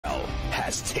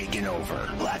has taken over.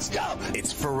 Let's go.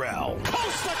 It's Ferrall.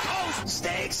 Coast to coast.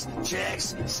 Steaks,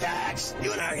 chicks, stacks.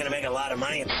 You and I are going to make a lot of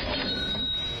money.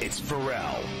 It's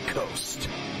Ferrall, coast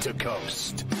to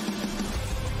coast.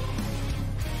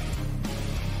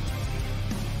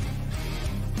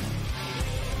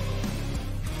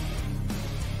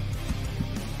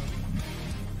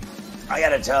 I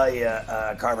got to tell you,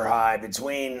 Carver High,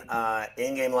 between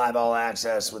in-game live all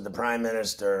access with the Prime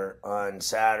Minister on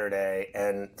Saturday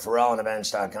and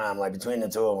FerrallOnTheBench.com, like between the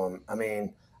two of them, I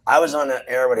mean, I was on the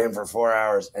air with him for 4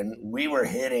 hours, and we were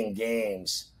hitting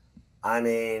games. I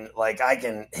mean, like I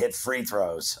can hit free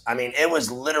throws. I mean, it was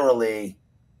literally,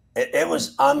 it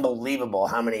was unbelievable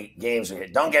how many games we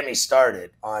hit. Don't get me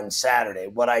started on Saturday,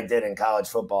 what I did in college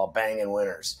football, banging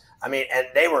winners. I mean, and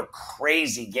they were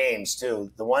crazy games,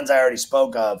 too. The ones I already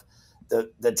spoke of,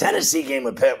 the Tennessee game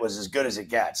with Pitt was as good as it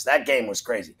gets. That game was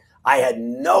crazy. I had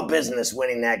no business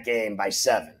winning that game by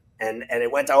 7, and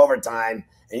it went to overtime,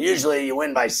 and usually you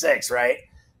win by 6, right?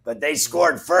 But they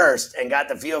scored first and got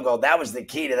the field goal. That was the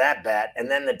key to that bet, and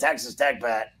then the Texas Tech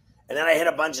bet, and then I hit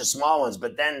a bunch of small ones,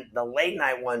 but then the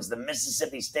late-night ones, the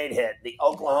Mississippi State hit, the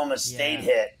Oklahoma State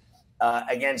hit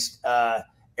against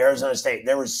Arizona State.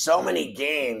 There were so many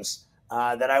games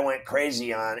that I went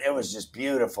crazy on. It was just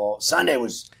beautiful. Sunday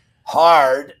was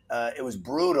hard. It was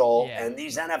brutal. Yeah. And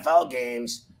these NFL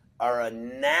games are a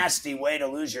nasty way to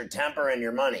lose your temper and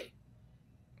your money.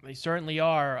 They certainly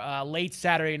are. Late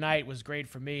Saturday night was great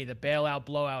for me. The bailout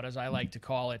blowout, as I like to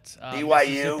call it.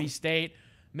 BYU.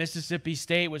 Mississippi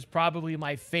State was probably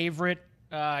my favorite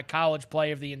college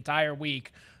play of the entire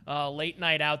week. Late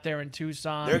night out there in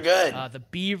Tucson. They're good.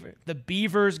 The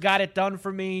Beavers got it done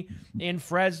for me in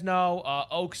Fresno.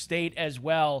 Oak State as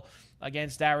well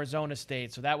against Arizona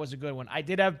State. So that was a good one. I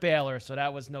did have Baylor, so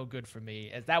that was no good for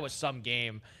me. That was some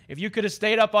game. If you could have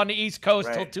stayed up on the East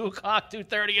Coast till 2 o'clock,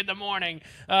 2:30 in the morning,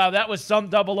 that was some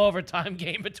double overtime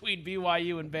game between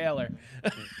BYU and Baylor.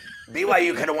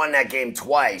 BYU could have won that game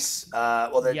twice.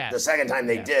 The second time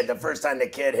they did. The first time the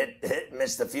kid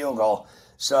missed the field goal.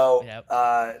 So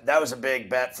that was a big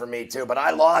bet for me, too. But I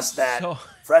lost that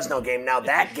Fresno game. Now,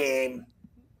 that game,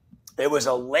 it was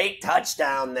a late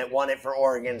touchdown that won it for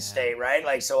Oregon State, right?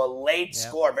 Like, so a late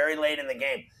score, very late in the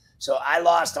game. So I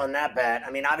lost on that bet.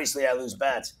 I mean, obviously I lose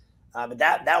bets. But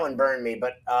that one burned me.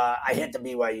 But I hit the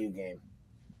BYU game.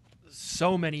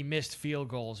 So many missed field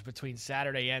goals between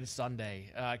Saturday and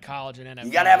Sunday, college and NFL.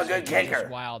 You got to have a good kicker.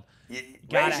 Wild.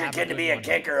 Raise your kid to be a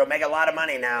kicker. He'll make a lot of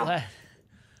money now.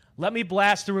 Let me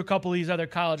blast through a couple of these other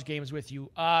college games with you.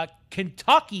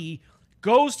 Kentucky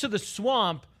goes to the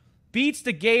Swamp, beats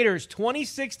the Gators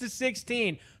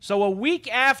 26-16. So a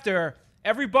week after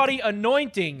everybody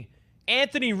anointing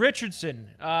Anthony Richardson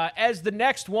as the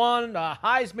next one,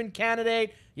 Heisman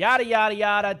candidate, yada, yada,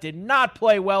 yada, did not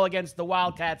play well against the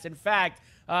Wildcats. In fact,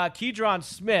 Keydron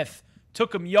Smith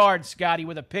took him yards, Scotty,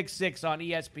 with a pick 6 on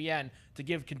ESPN to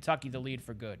give Kentucky the lead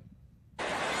for good.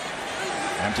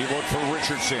 Empty look for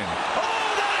Richardson.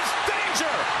 Oh, that is danger!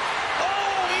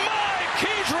 Oh, my!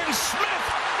 Keydron Smith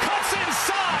cuts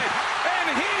inside,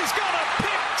 and he's going to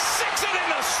pick 6 it in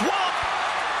the Swamp.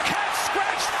 Cat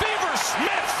scratch fever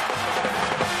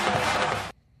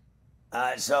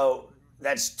Smith. So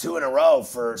that's 2 in a row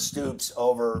for Stoops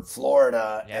over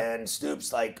Florida. Yeah. And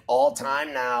Stoops, like,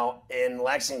 all-time now in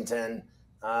Lexington.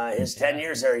 His 10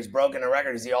 years there, he's broken a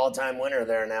record. He's the all-time winner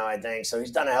there now, I think. So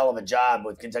he's done a hell of a job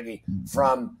with Kentucky.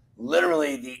 From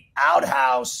literally the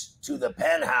outhouse to the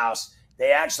penthouse,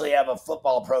 they actually have a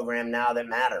football program now that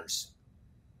matters.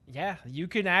 Yeah, you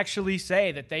can actually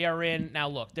say that they are in. Now,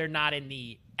 look, they're not in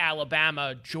the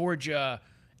Alabama, Georgia,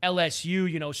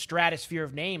 LSU, stratosphere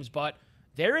of names, but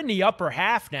they're in the upper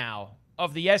half now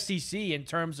of the SEC in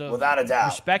terms of without a doubt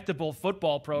respectable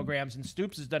football programs, and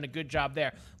Stoops has done a good job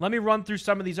there. Let me run through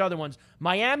some of these other ones.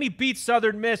 Miami beat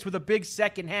Southern Miss with a big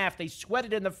second half. They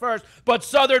sweated in the first, but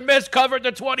Southern Miss covered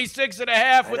the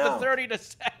 26.5 with the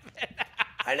 30-7.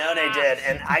 I know they did,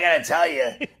 and I got to tell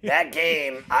you, that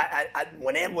game, I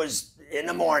when it was in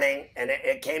the morning and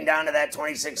it came down to that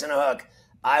 26 and a hook,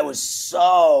 I was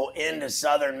so into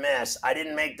Southern Miss. I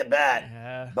didn't make the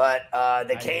bet, but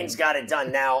the Canes got it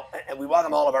done. Now, and we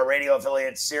welcome all of our radio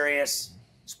affiliates, Sirius,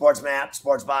 Sports Map,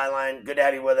 Sports Byline. Good to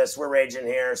have you with us. We're raging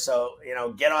here. So,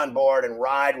 get on board and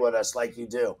ride with us like you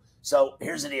do. So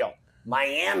here's the deal.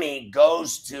 Miami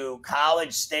goes to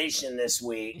College Station this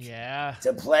week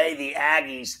to play the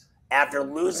Aggies after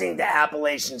losing to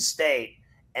Appalachian State.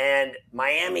 And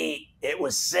Miami, it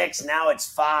was 6, now it's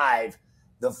 5.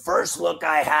 The first look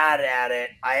I had at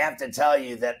it, I have to tell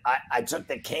you that I took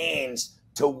the Canes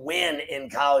to win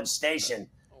in College Station.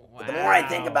 Wow. But the more I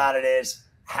think about it is,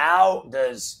 how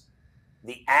does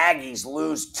the Aggies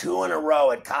lose 2 in a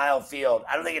row at Kyle Field.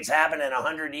 I don't think it's happened in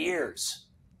 100 years.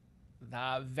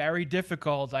 Very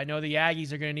difficult. I know the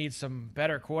Aggies are going to need some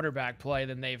better quarterback play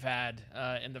than they've had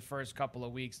in the first couple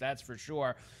of weeks, that's for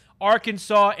sure.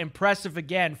 Arkansas, impressive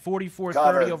again,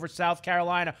 44-30 over South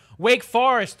Carolina. Wake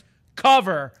Forest,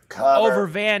 cover. Over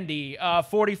Vandy,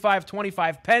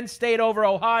 45-25. Penn State over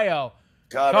Ohio,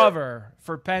 cover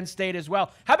for Penn State as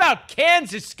well. How about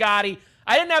Kansas, Scotty?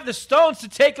 I didn't have the stones to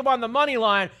take them on the money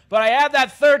line, but I had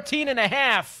that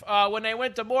 13.5 when they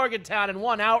went to Morgantown and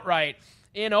won outright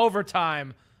in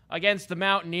overtime against the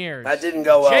Mountaineers. That didn't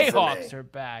go well Jayhawks for me. are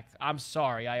back. I'm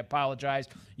sorry. I apologize.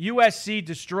 USC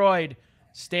destroyed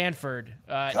Stanford in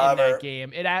that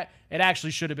game. It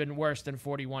actually should have been worse than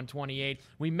 41-28.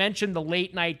 We mentioned the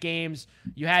late night games.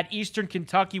 You had Eastern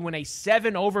Kentucky win a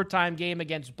 7 overtime game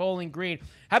against Bowling Green.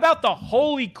 How about the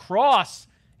Holy Cross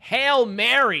Hail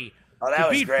Mary to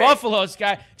beat great. Buffalo,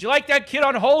 Sky? Did you like that kid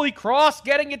on Holy Cross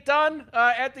getting it done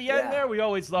at the end there? We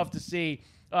always love to see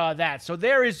that. So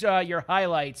there is your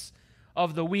highlights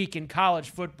of the week in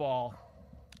college football.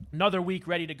 Another week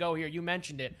ready to go here. You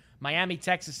mentioned it. Miami,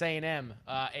 Texas A&M,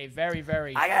 a very,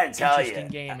 very interesting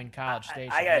game in College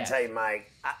Station. I got to tell you,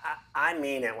 Mike, I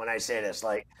mean it when I say this.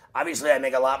 Like, obviously, I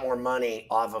make a lot more money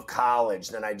off of college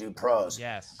than I do pros.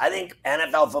 Yes. I think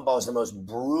NFL football is the most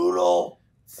brutal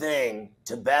thing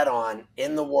to bet on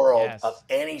in the world of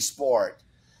any sport.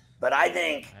 But I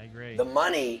think the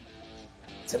money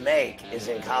to make is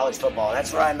in college football.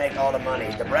 That's where I make all the money.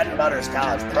 The bread and butter is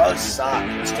college. Pros suck.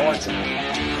 It's torture.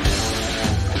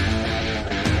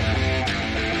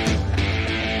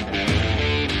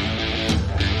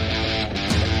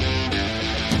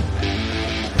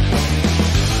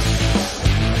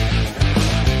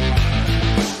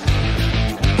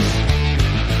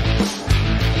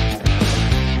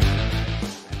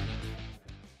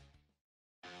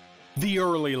 The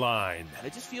early line. I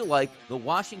just feel like the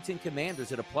Washington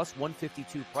Commanders at a plus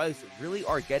 152 price really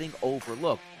are getting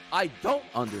overlooked. I don't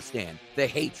understand the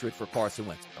hatred for Carson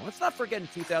Wentz. And let's not forget in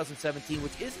 2017,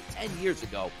 which isn't 10 years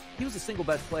ago, he was the single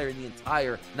best player in the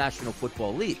entire National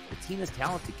Football League. The team is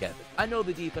talented, Kevin. I know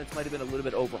the defense might have been a little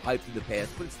bit overhyped in the past,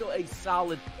 but it's still a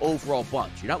solid overall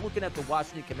bunch. You're not looking at the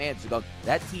Washington Commanders and going,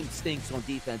 that team stinks on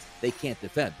defense, they can't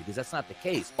defend, because that's not the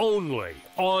case. Only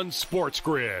on Sports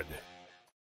Grid.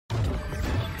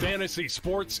 Fantasy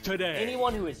Sports Today.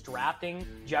 Anyone who is drafting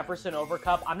Jefferson over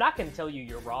Kupp, I'm not going to tell you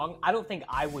you're wrong. I don't think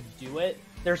I would do it.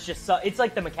 There's just it's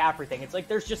like the McCaffrey thing. It's like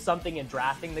there's just something in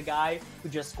drafting the guy who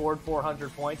just scored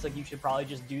 400 points. Like, you should probably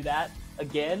just do that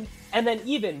again. And then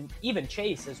even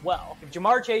Chase as well. If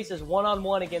Jamar Chase is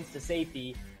one-on-one against a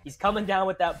safety, he's coming down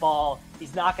with that ball,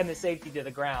 he's knocking the safety to the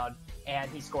ground,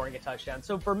 and he's scoring a touchdown.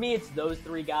 So for me, it's those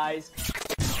three guys.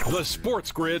 The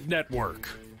Sports Grid Network.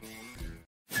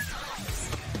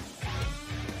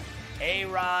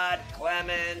 A-Rod,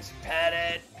 Clemens,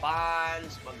 Pettit,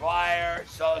 Bonds, McGuire,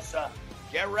 Sosa.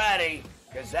 Get ready,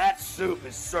 because that soup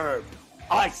is served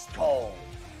ice cold.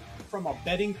 From a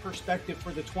betting perspective for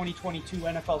the 2022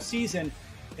 NFL season,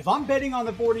 if I'm betting on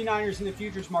the 49ers in the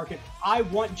futures market, I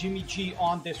want Jimmy G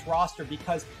on this roster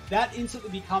because that instantly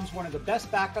becomes one of the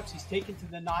best backups. He's taken to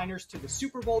the Niners to the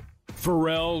Super Bowl.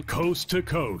 Ferrall Coast to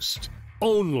Coast.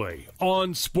 Only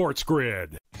on Sports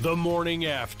Grid. The morning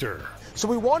after. So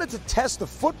we wanted to test the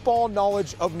football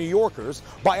knowledge of New Yorkers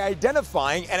by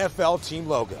identifying NFL team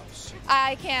logos.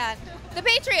 I can't. The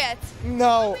Patriots.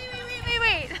 No.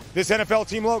 Wait. This NFL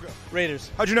team logo.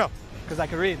 Raiders. How'd you know? Because I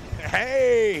can read.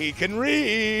 Hey, he can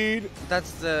read.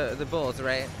 That's the Bulls,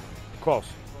 right? Close.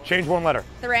 Change one letter.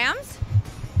 The Rams.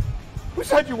 Who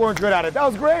said you weren't good at it? That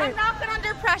was great. I'm not good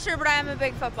under pressure, but I am a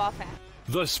big football fan.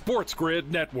 The Sports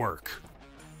Grid Network.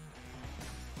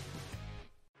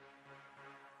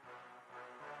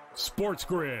 Sports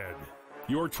Grid,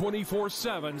 your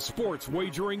 24/7 sports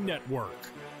wagering network.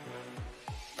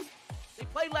 They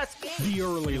play less games. The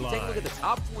early line. Take a look at the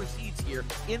top 4 seeds here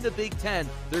in the Big Ten.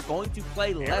 They're going to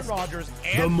play less. Rodgers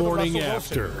and the morning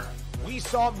after. Wilson. We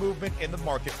saw movement in the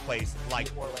marketplace like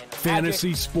Orlando Fantasy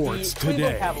Magic. Sports the Today.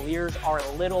 Cleveland Cavaliers are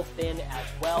a little thin as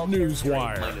well.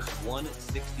 Newswire. Minus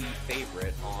 160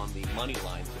 favorite on the money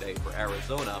line today for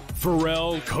Arizona.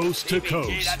 Ferrall Coast to CBG,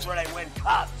 Coast. that's where they win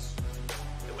cups.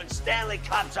 They win Stanley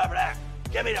Cups over there.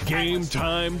 Give me the Game Penguins.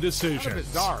 time decisions. Kind of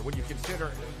bizarre when you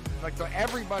consider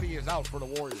everybody is out for the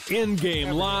Warriors. In-game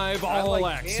live all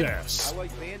access. I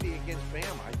like Vandy against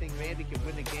Bama. I think Vandy can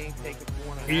win the game, take it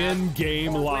 4.5.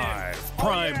 In-game live,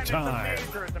 prime time.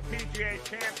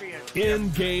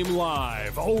 In-game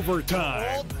live,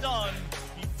 overtime. All done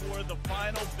before the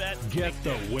final bet. Get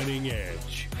the winning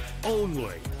edge.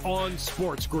 Only on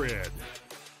Sports Grid.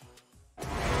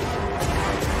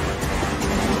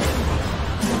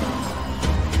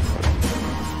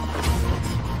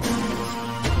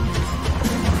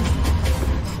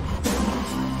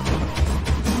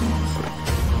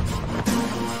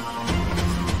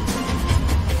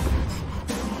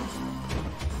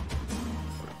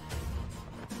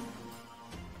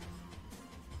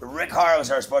 Caro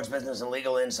is our sports business and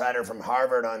legal insider from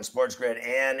Harvard on Sports Grid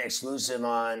and exclusive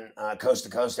on Coast to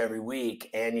Coast every week.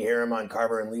 And you hear him on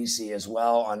Carver and Lisi as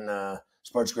well on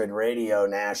Sports Grid Radio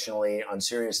nationally on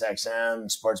Sirius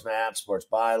XM, Sports Map, Sports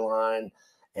Byline,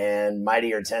 and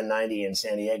Mightier 1090 in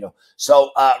San Diego.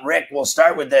 So, Rick, we'll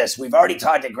start with this. We've already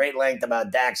talked at great length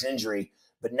about Dak's injury,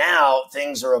 but now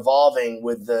things are evolving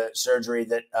with the surgery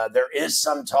that there is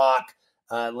some talk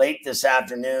late this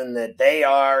afternoon that they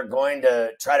are going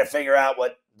to try to figure out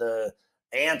what the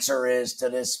answer is to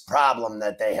this problem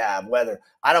that they have. Whether,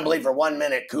 I don't believe for 1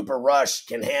 minute Cooper Rush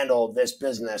can handle this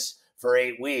business for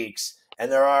 8 weeks. And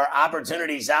there are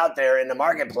opportunities out there in the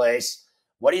marketplace.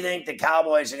 What do you think the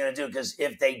Cowboys are going to do? Because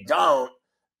if they don't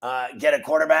get a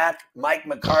quarterback, Mike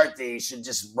McCarthy should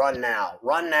just run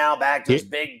now back to his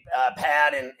big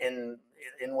pad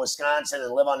in Wisconsin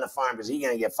and live on the farm because he's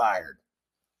going to get fired.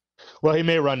 Well, he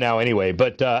may run now anyway,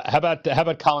 but how about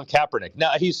Colin Kaepernick?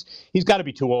 Now he's got to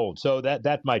be too old, so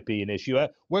that might be an issue.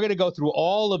 We're going to go through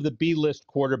all of the B-list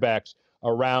quarterbacks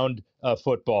around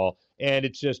football, and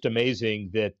it's just amazing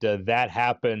that that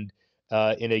happened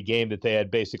in a game that they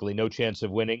had basically no chance of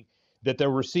winning, that the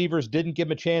receivers didn't give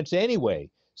him a chance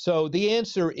anyway. So the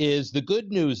answer is, the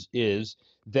good news is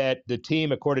that the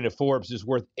team, according to Forbes, is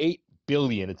worth $8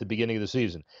 billion at the beginning of the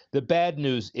season. The bad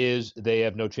news is they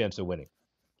have no chance of winning.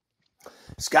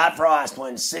 Scott Frost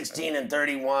went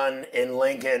 16-31 in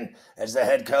Lincoln as the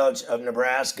head coach of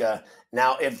Nebraska.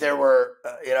 Now, if there were,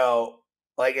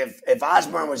 like if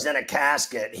Osborne was in a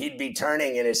casket, he'd be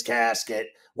turning in his casket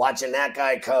watching that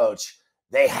guy coach.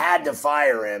 They had to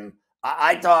fire him.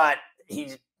 I thought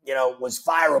he, was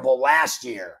fireable last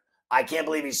year. I can't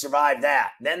believe he survived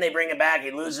that. Then they bring him back.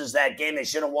 He loses that game they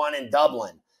should have won in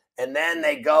Dublin. And then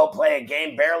they go play a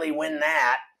game, barely win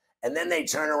that. And then they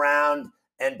turn around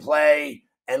and play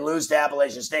and lose to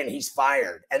Appalachian State, and he's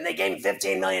fired. And they gave him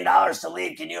 $15 million to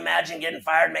leave. Can you imagine getting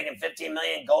fired, making $15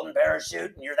 million, golden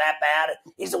parachute, and you're that bad?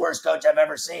 He's the worst coach I've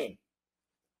ever seen.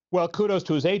 Well, kudos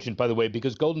to his agent, by the way,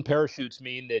 because golden parachutes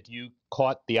mean that you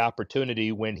caught the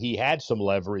opportunity when he had some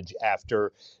leverage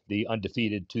after the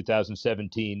undefeated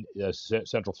 2017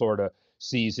 Central Florida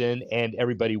season and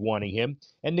everybody wanting him,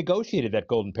 and negotiated that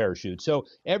golden parachute. So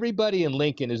everybody in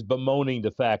Lincoln is bemoaning the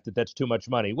fact that that's too much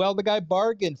money. Well, the guy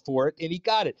bargained for it and he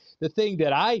got it. The thing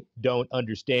that I don't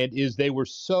understand is they were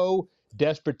so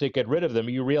desperate to get rid of them.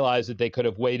 You realize that they could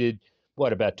have waited,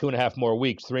 about 2.5 more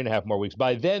weeks, 3.5 more weeks.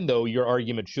 By then, though, your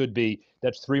argument should be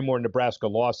that's 3 more Nebraska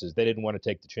losses. They didn't want to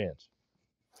take the chance.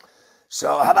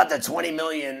 So how about the 20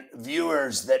 million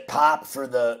viewers that popped for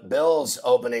the Bills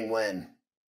opening win?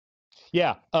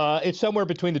 Yeah, it's somewhere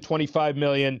between the 25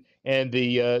 million and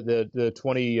the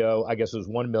 20, I guess it was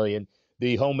 1 million,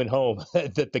 the home and home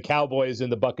that the Cowboys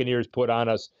and the Buccaneers put on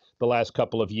us the last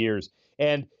couple of years.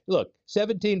 And look,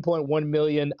 17.1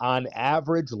 million on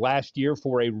average last year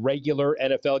for a regular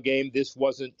NFL game. This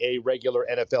wasn't a regular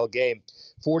NFL game.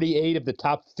 48 of the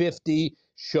top 50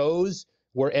 shows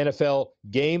were NFL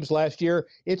games last year.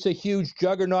 It's a huge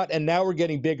juggernaut, and now we're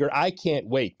getting bigger. I can't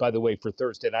wait, by the way, for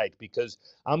Thursday night, because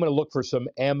I'm going to look for some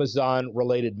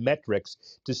Amazon-related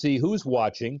metrics to see who's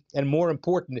watching, and more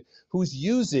important, who's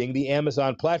using the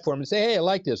Amazon platform and say, hey, I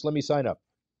like this. Let me sign up.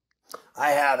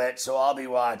 I have it, so I'll be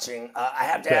watching. I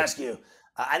have to ask you,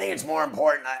 I think it's more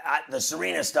important. The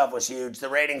Serena stuff was huge. The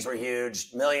ratings were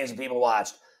huge. Millions of people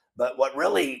watched. But what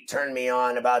really turned me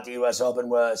on about the U.S. Open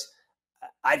was,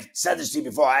 I've said this to you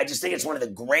before, I just think it's one of the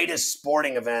greatest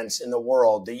sporting events in the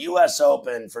world. The U.S.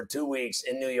 Open for 2 weeks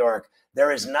in New York,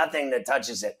 there is nothing that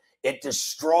touches it. It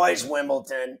destroys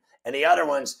Wimbledon and the other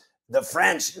ones. The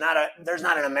French, there's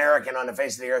not an American on the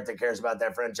face of the earth that cares about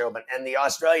that French Open. And the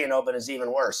Australian Open is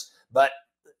even worse. But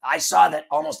I saw that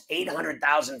almost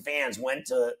 800,000 fans went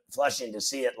to Flushing to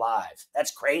see it live.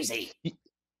 That's crazy.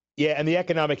 Yeah, and the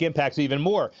economic impact's even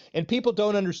more. And people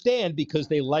don't understand because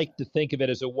they like to think of it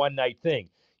as a one-night thing.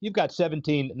 You've got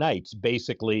 17 nights,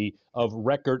 basically, of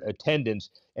record attendance.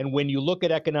 And when you look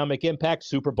at economic impact,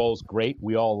 Super Bowl's great.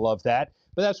 We all love that.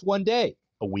 But that's one day,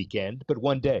 a weekend, but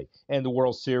one day. And the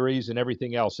World Series and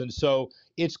everything else. And so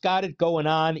it's got it going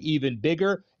on even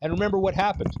bigger. And remember what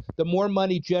happens. The more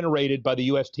money generated by the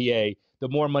USTA, the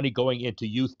more money going into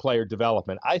youth player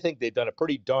development. I think they've done a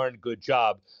pretty darn good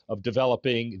job of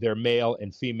developing their male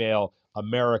and female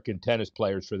American tennis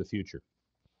players for the future.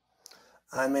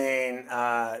 I mean,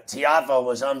 Tiafoe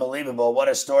was unbelievable. What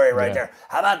a story right there.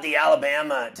 How about the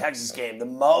Alabama-Texas game? The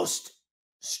most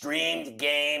streamed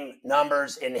game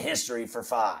numbers in history for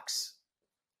Fox.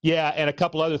 Yeah, and a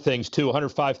couple other things, too.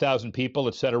 105,000 people.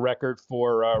 It set a record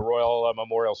for Royal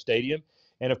Memorial Stadium.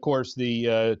 And, of course,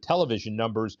 the television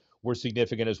numbers were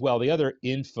significant as well. The other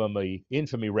infamy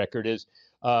record is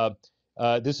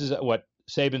this is what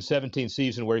Saban's 17th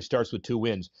season where he starts with 2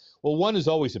 wins. Well, one is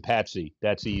always a patsy.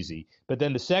 That's easy. But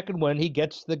then the second one, he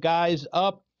gets the guys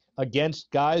up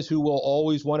against guys who will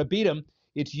always want to beat him.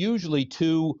 It's usually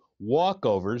 2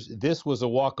 walkovers. This was a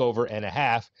walkover and a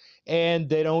half, and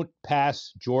they don't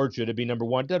pass Georgia to be number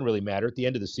 1. Doesn't really matter at the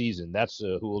end of the season. That's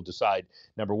who will decide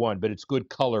number 1, but it's good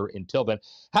color until then.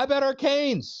 How about our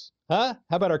Canes? Huh?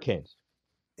 How about our Canes?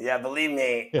 Yeah, believe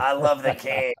me, I love the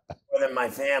Canes more than my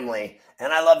family,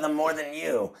 and I love them more than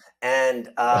you. And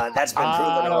that's been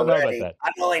proven already.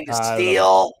 I'm willing to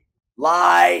steal,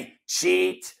 lie,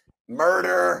 cheat,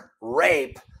 murder,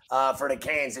 rape for the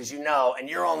Canes, as you know, and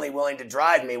you're only willing to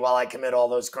drive me while I commit all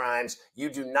those crimes. You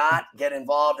do not get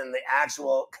involved in the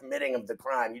actual committing of the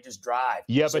crime. You just drive.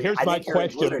 Yeah, but here's my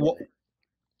question.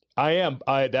 I am.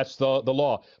 That's the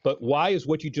law. But why is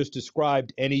what you just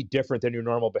described any different than your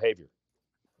normal behavior?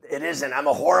 It isn't. I'm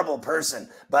a horrible person.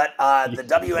 But the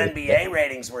WNBA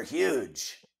ratings were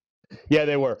huge. Yeah,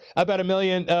 they were. About 1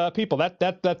 million people.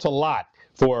 That's a lot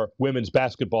for women's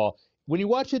basketball. When you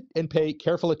watch it and pay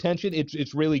careful attention,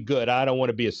 it's really good. I don't want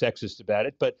to be a sexist about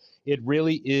it, but it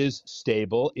really is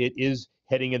stable. It is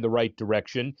heading in the right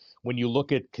direction. When you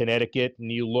look at Connecticut and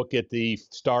you look at the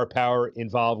star power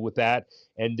involved with that,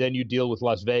 and then you deal with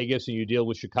Las Vegas and you deal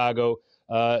with Chicago,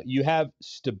 you have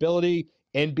stability,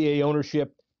 NBA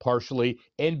ownership, partially,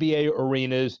 NBA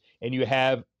arenas, and you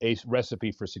have a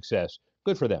recipe for success.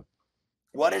 Good for them.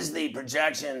 What is the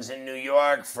projections in New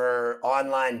York for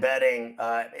online betting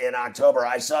in October?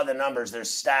 I saw the numbers. They're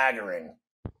staggering.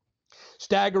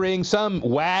 Staggering. Some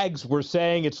wags were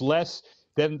saying it's less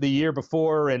than the year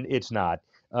before, and it's not.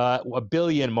 $1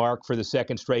 billion mark for the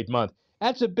second straight month.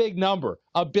 That's a big number,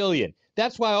 $1 billion.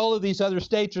 That's why all of these other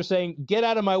states are saying, get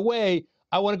out of my way.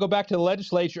 I want to go back to the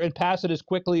legislature and pass it as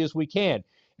quickly as we can.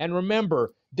 And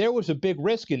remember, there was a big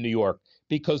risk in New York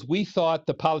because we thought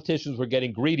the politicians were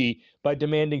getting greedy by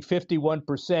demanding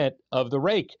 51% of the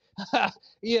rake.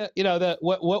 Yeah, you know,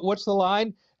 what's the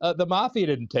line? The mafia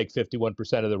didn't take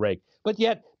 51% of the rake. But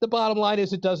yet, the bottom line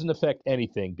is it doesn't affect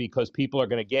anything because people are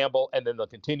going to gamble and then they'll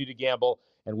continue to gamble.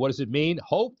 And what does it mean?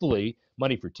 Hopefully,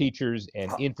 money for teachers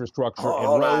and infrastructure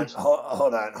and roads.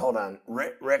 Hold on.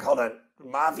 Rick, hold on.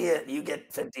 Mafia, you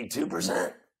get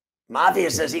 52%?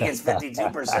 Mafia says he gets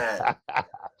 52%.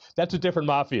 That's a different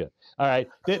mafia. All right.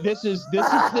 This is this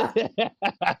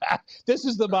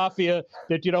is the mafia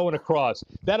that you don't want to cross.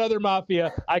 That other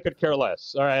mafia, I could care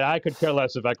less. All right. I could care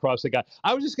less if I cross the guy.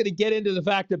 I was just going to get into the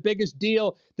fact the biggest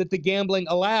deal that the gambling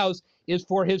allows is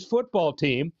for his football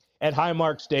team at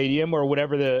Highmark Stadium or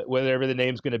whatever the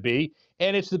name's going to be.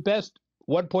 And it's the best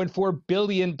 $1.4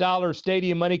 billion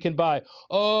stadium money can buy.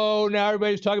 Oh, now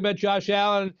everybody's talking about Josh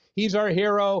Allen. He's our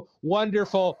hero.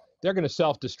 Wonderful. They're going to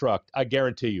self-destruct. I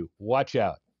guarantee you. Watch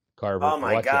out, Carver. Oh,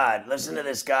 my God. Listen to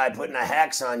this guy putting a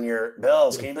hex on your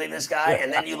bills. Can you believe this guy?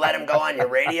 And then you let him go on your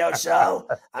radio show?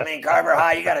 I mean, Carver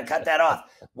High, you got to cut that off.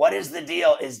 What is the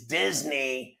deal? Is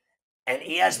Disney and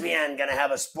ESPN going to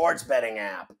have a sports betting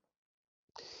app?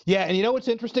 Yeah, and you know what's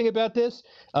interesting about this?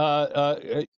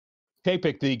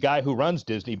 Chapek, the guy who runs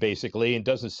Disney, basically, and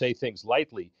doesn't say things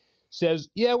lightly, says,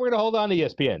 yeah, we're going to hold on to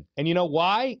ESPN. And you know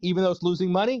why, even though it's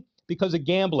losing money? Because of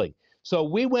gambling. So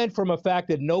we went from a fact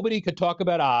that nobody could talk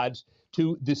about odds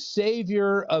to the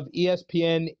savior of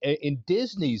ESPN in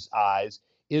Disney's eyes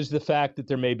is the fact that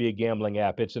there may be a gambling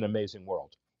app. It's an amazing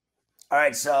world. All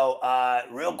right, so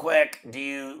real quick, do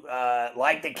you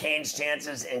like the Canes'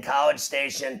 chances in College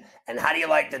Station, and how do you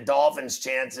like the Dolphins'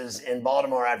 chances in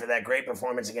Baltimore after that great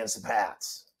performance against the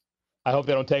Pats? I hope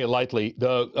they don't take it lightly.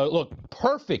 Look,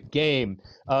 perfect game.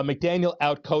 McDaniel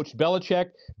outcoached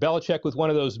Belichick. Belichick with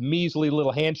one of those measly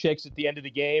little handshakes at the end of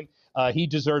the game. He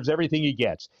deserves everything he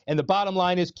gets. And the bottom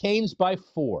line is Canes by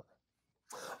 4.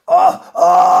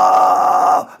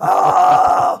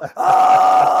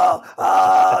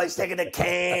 He's taking the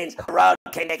Canes. Road,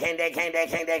 Cane Day.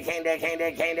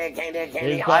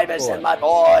 Ibis and my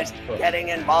boys getting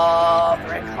involved.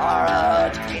 Rick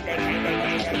Horowitz, Cane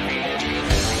Day.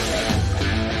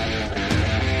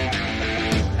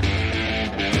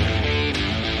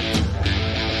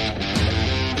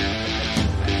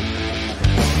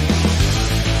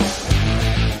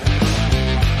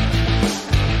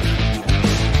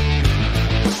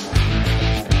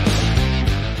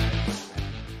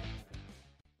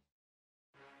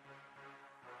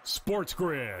 Sports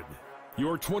Grid,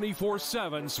 your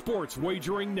 24/7 sports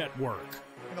wagering network.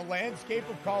 In the landscape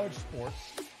of college sports,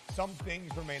 some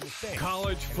things remain the same.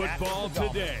 College football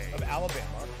today. Of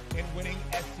Alabama in winning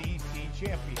SEC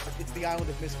champion. It's the island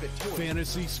of misfit toys.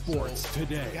 Fantasy sports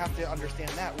today. You have to understand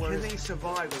that. Can they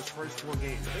survive those first 4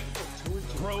 games?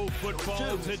 Pro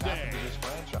football today. This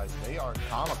franchise, they are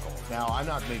comical. Now, I'm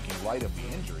not making light of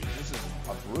the injuries. This is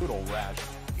a brutal rash.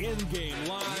 In-game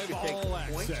live all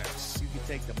access. You can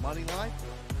take the money line.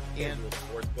 And the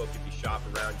sports book, if you shop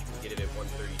around, you can get it at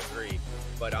 133.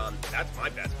 But that's my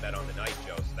best bet on the night,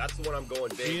 Joe. So that's the one I'm going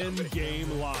big.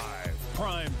 In-game live,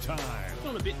 prime time. I'm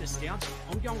feeling a bit nostalgic.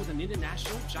 I'm going with an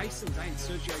international. Jason Day and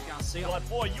Sergio Garcia. But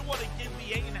boy, you want to give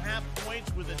me 8.5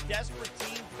 points with a desperate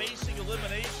team facing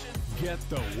elimination? Get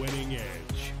the winning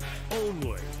edge.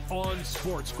 Only on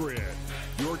Sports Grid,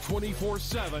 your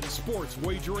 24/7 sports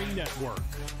wagering network.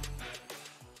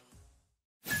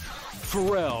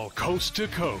 Ferrall, coast to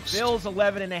coast. Bills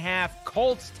 11.5,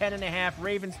 Colts 10.5,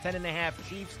 Ravens 10.5,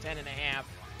 Chiefs 10.5.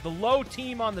 The low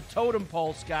team on the totem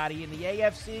pole, Scotty, in the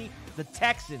AFC, the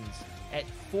Texans at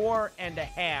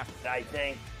 4.5. I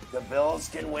think the Bills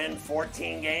can win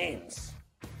 14 games.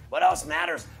 What else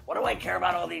matters? What do I care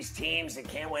about all these teams that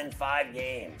can't win 5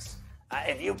 games?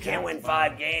 If you can't win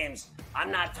 5 games,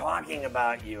 I'm not talking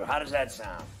about you. How does that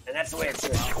sound? And that's the way it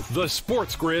should. The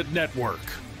Sports Grid Network.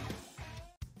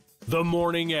 The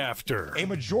morning after. A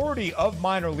majority of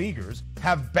minor leaguers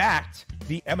have backed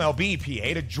the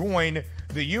MLBPA to join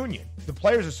the union. The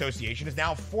Players Association has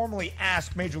now formally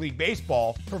asked Major League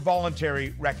Baseball for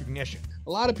voluntary recognition. A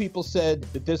lot of people said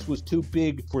that this was too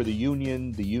big for the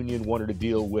union. The union wanted to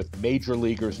deal with major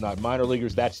leaguers, not minor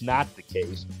leaguers. That's not the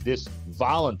case. This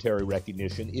voluntary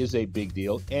recognition is a big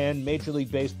deal, and Major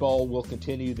League Baseball will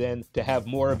continue then to have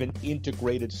more of an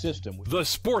integrated system. The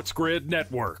Sports Grid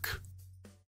Network.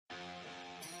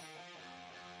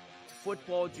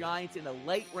 Football Giants in a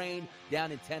late rain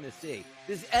down in Tennessee.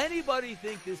 Does anybody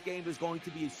think this game is going to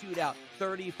be a shootout?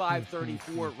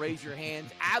 35-34, raise your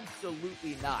hands.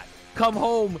 Absolutely not. Come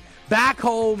home, back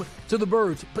home to the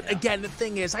Birds. But again, the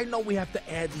thing is, I know we have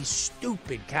to add these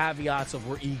stupid caveats of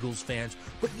we're Eagles fans,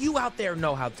 but you out there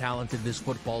know how talented this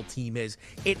football team is.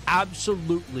 It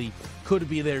absolutely could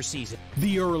be their season.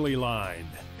 The Early Line.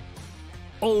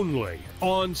 Only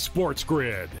on Sports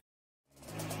Grid.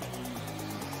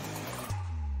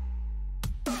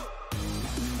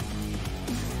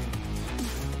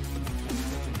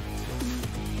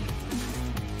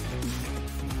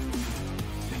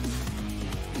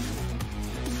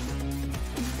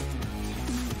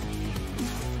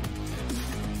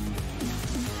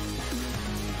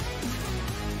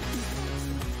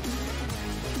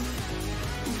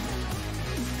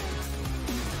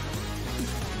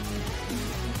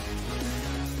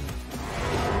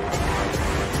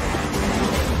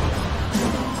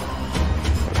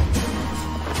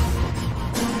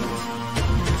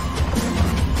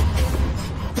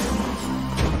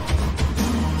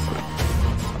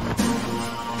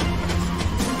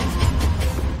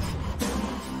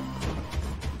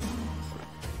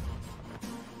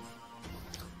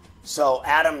 So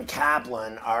Adam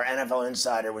Kaplan, our NFL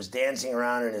insider, was dancing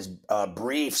around in his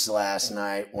briefs last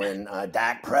night when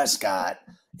Dak Prescott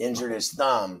injured his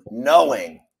thumb,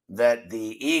 knowing that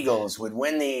the Eagles would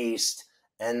win the East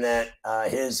and that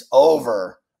his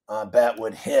over bet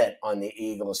would hit on the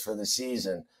Eagles for the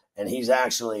season. And he's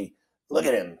actually, look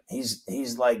at him.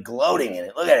 He's like gloating in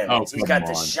it. Look at him. Oh, he's got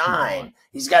the shine.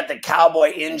 He's got the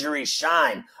Cowboy injury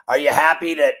shine. Are you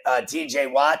happy that T.J.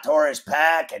 Watt tore his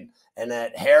pec and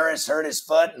that Harris hurt his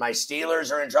foot and my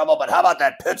Steelers are in trouble? But how about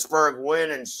that Pittsburgh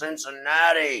win in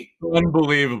Cincinnati?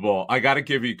 Unbelievable. I got to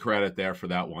give you credit there for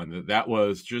that one. That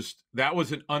was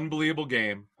an unbelievable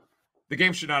game. The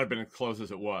game should not have been as close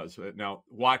as it was. Now,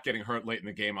 Watt getting hurt late in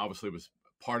the game obviously was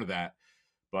part of that.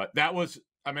 But that was,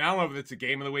 I mean, I don't know if it's a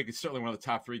game of the week. It's certainly one of the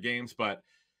top 3 games, but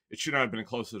it should not have been as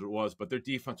close as it was. But their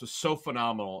defense was so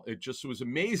phenomenal. It just was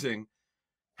amazing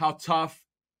how tough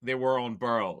they were on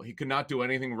Burrow. He could not do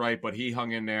anything right, but he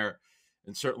hung in there,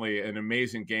 and certainly an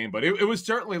amazing game. But it was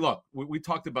certainly, look, we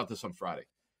talked about this on Friday.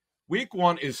 Week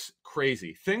 1 is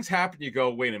crazy. Things happen, you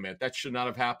go, wait a minute, that should not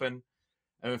have happened.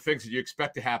 And the things that you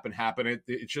expect to happen.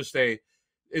 It's just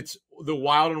it's the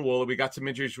wild and woolly. We got some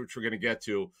injuries, which we're going to get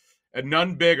to, and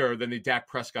none bigger than the Dak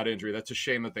Prescott injury. That's a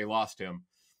shame that they lost him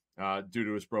due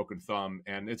to his broken thumb.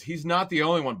 And he's not the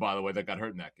only one, by the way, that got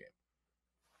hurt in that game.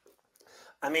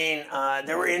 I mean,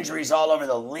 there were injuries all over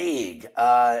the league.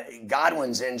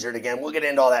 Godwin's injured again. We'll get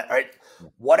into all that. All right.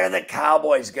 What are the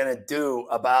Cowboys going to do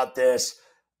about this?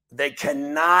 They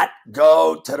cannot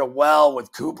go to the well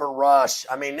with Cooper Rush.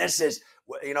 I mean, this is,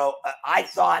 I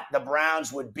thought the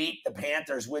Browns would beat the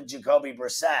Panthers with Jacoby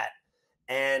Brissett,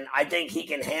 and I think he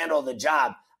can handle the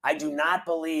job. I do not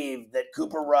believe that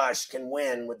Cooper Rush can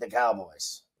win with the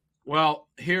Cowboys. Well,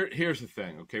 here's the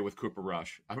thing, okay, with Cooper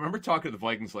Rush. I remember talking to the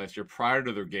Vikings last year prior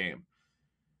to their game.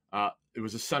 It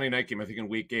was a Sunday night game, I think, in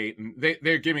week 8, and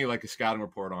they give me like a scouting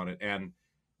report on it and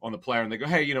on the player, and they go,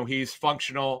 hey, he's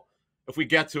functional. If we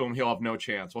get to him, he'll have no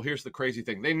chance. Well, here's the crazy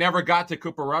thing. They never got to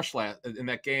Cooper Rush in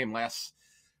that game last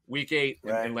week 8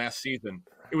 in last season.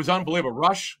 It was unbelievable.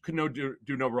 Rush could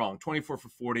do no wrong. 24 for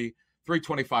 40,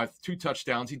 325, 2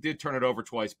 touchdowns. He did turn it over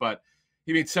twice, but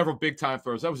he made several big-time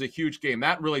throws. That was a huge game.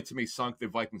 That really, to me, sunk the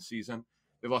Vikings season.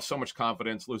 They lost so much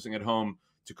confidence losing at home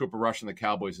to Cooper Rush and the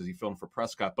Cowboys as he filmed for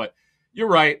Prescott. But you're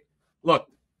right. Look,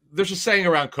 there's a saying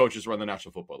around coaches around the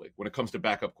National Football League when it comes to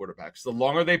backup quarterbacks. The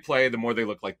longer they play, the more they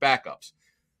look like backups.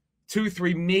 2,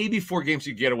 3, maybe 4 games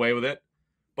you get away with it.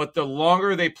 But the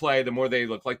longer they play, the more they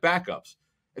look like backups.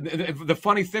 And the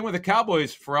funny thing with the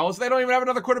Cowboys, Ferrall, is they don't even have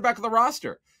another quarterback on the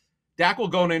roster. Dak will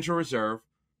go in injury reserve.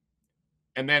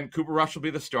 And then Cooper Rush will be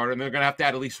the starter, and they're going to have to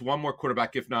add at least one more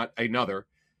quarterback, if not another.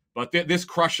 But this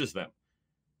crushes them.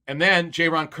 And then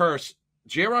Jaron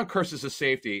Kearse is a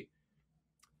safety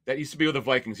that used to be with the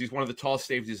Vikings. He's one of the tallest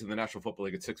safeties in the National Football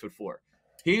League at 6'4".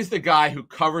 He's the guy who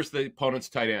covers the opponent's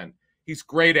tight end. He's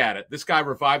great at it. This guy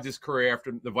revived his career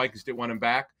after the Vikings didn't want him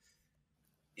back.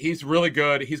 He's really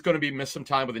good. He's going to miss some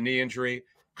time with a knee injury.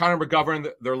 Connor McGovern,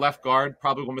 their left guard,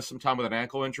 probably will miss some time with an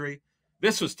ankle injury.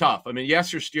 This was tough. I mean,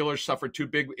 yes, your Steelers suffered 2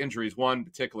 big injuries. One in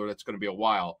particular that's going to be a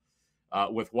while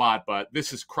with Watt, but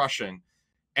this is crushing.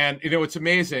 And, it's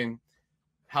amazing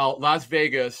how Las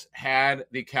Vegas had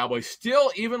the Cowboys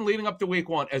still, even leading up to week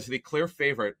 1, as the clear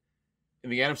favorite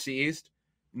in the NFC East.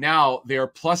 Now they are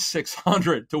plus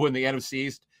 600 to win the NFC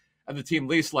East and the team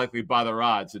least likely by their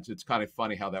odds. It's kind of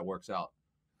funny how that works out.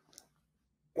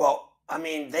 Well, I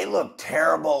mean, they look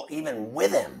terrible even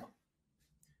with him.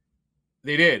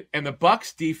 They did. And the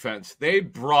Bucs defense, they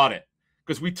brought it.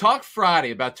 Because we talked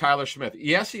Friday about Tyler Smith.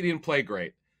 Yes, he didn't play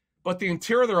great, but the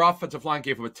interior of their offensive line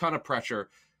gave him a ton of pressure.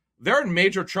 They're in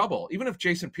major trouble. Even if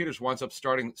Jason Peters winds up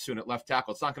starting soon at left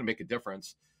tackle, it's not going to make a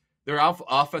difference. Their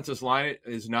offensive line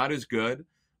is not as good.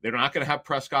 They're not going to have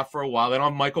Prescott for a while. They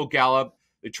don't have Michael Gallup.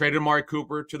 They traded Amari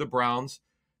Cooper to the Browns.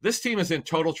 This team is in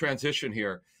total transition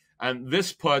here, and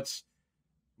this puts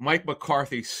Mike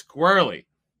McCarthy squarely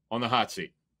on the hot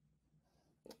seat.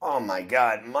 Oh, my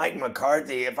God. Mike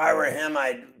McCarthy, if I were him,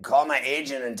 I'd call my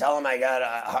agent and tell him I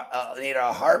need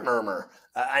a heart murmur.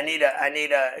 I need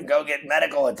to go get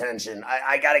medical attention.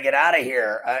 I got to get out of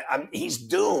here. He's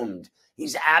doomed.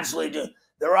 He's absolutely doomed.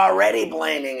 They're already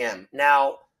blaming him.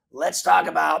 Now, let's talk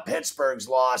about Pittsburgh's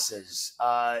losses.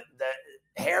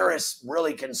 Harris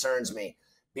really concerns me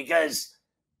because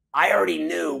I already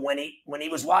knew when he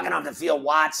was walking off the field,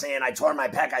 Watt saying, I tore my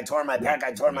pec, I tore my pec,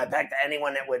 I tore my pec, to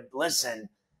anyone that would listen.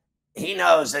 He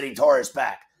knows that he tore his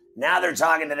pec. Now they're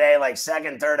talking today like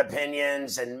second, third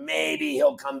opinions, and maybe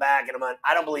he'll come back in a month.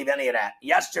 I don't believe any of that.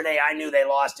 Yesterday, I knew they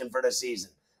lost him for the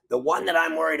season. The one that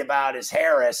I'm worried about is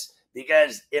Harris,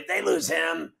 because if they lose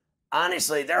him,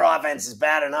 honestly, their offense is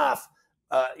bad enough.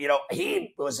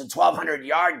 He was a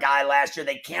 1,200-yard guy last year.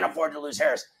 They can't afford to lose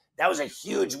Harris. That was a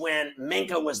huge win.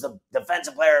 Minka was the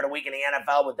defensive player of the week in the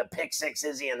NFL with the pick six,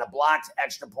 Izzy, and the blocked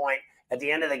extra point at the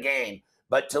end of the game.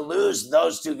 But to lose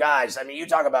those 2 guys, I mean, you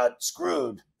talk about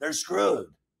screwed. They're screwed.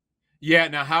 Yeah,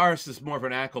 now Harris is more of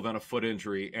an ankle than a foot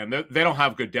injury, and they don't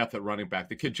have good depth at running back.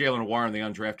 The kid Jalen Warren, the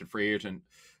undrafted free agent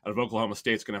out of Oklahoma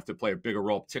State, is going to have to play a bigger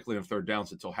role, particularly in third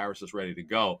downs, until Harris is ready to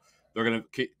go. They're going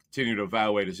to continue to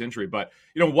evaluate his injury. But,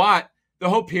 Watt, the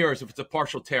hope here is if it's a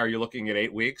partial tear, you're looking at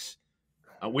 8 weeks.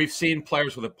 We've seen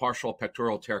players with a partial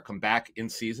pectoral tear come back in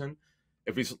season.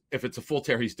 If it's a full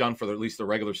tear, he's done for at least the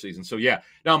regular season. So, yeah.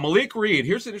 Now, Malik Reed,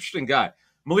 here's an interesting guy.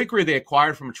 Malik Reed, they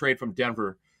acquired from a trade from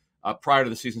Denver prior to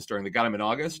the season starting. They got him in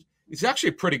August. He's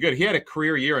actually pretty good. He had a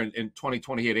career year in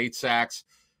 2020. He had 8 sacks,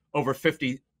 over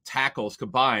 50 tackles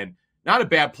combined. Not a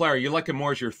bad player. You like him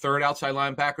more as your third outside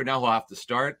linebacker. Now he'll have to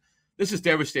start. This is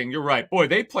devastating. You're right. Boy,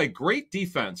 they play great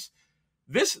defense.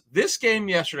 This game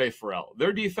yesterday, Ferrall,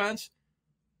 their defense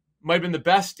might have been the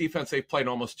best defense they've played in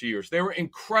almost 2 years. They were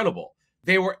incredible.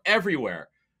 They were everywhere.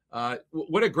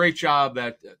 What a great job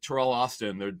that Terrell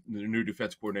Austin, their new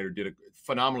defense coordinator, did a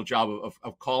phenomenal job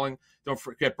of calling. Don't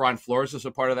forget Brian Flores is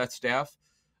a part of that staff.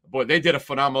 Boy, they did a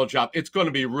phenomenal job. It's going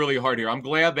to be really hard here. I'm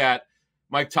glad that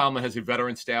Mike Tomlin has a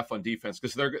veteran staff on defense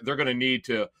because they're going to need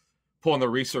to pull on their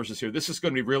resources here. This is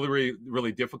going to be really, really,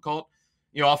 really difficult.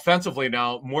 Offensively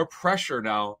now, more pressure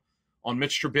now on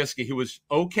Mitch Trubisky, who was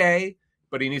okay,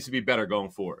 but he needs to be better going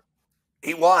forward.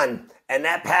 He won, and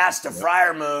that pass to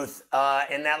Freiermuth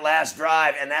in that last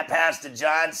drive, and that pass to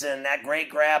Johnson, that great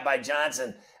grab by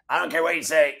Johnson. I don't care what you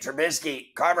say,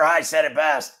 Trubisky, Carver High said it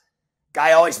best.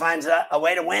 Guy always finds a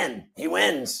way to win. He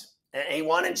wins. And he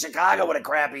won in Chicago with a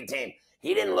crappy team.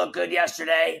 He didn't look good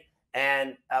yesterday.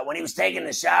 And when he was taking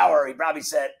the shower, he probably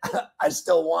said, I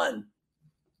still won.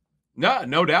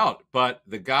 No doubt. But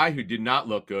the guy who did not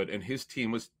look good, and his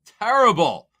team was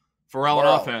terrible, Ferrall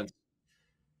on offense.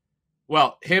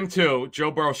 Well, him too,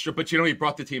 Joe Burrow. But, he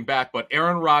brought the team back. But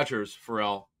Aaron Rodgers,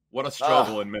 Ferrall, what a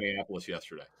struggle in Minneapolis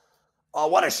yesterday. Oh,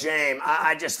 what a shame.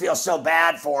 I just feel so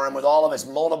bad for him with all of his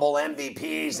multiple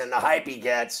MVPs and the hype he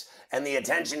gets and the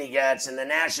attention he gets and the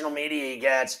national media he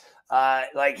gets.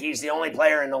 Like he's the only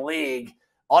player in the league.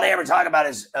 All they ever talk about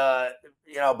is,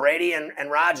 Brady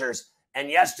and Rodgers. And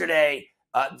yesterday,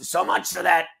 so much for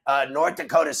that North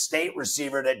Dakota State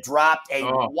receiver that dropped a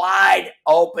wide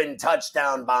open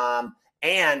touchdown bomb.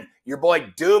 And your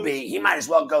boy Doobie, he might as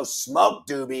well go smoke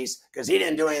doobies because he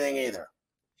didn't do anything either.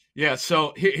 Yeah,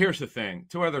 so here's the thing.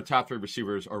 Two other top 3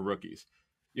 receivers are rookies.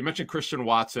 You mentioned Christian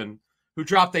Watson, who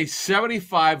dropped a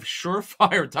 75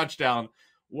 surefire touchdown.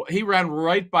 He ran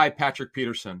right by Patrick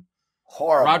Peterson.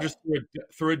 Horrible. Rodgers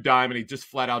threw a dime, and he just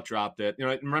flat out dropped it.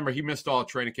 Remember, he missed all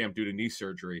training camp due to knee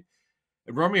surgery.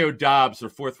 And Romeo Doubs, their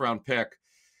 4th-round pick,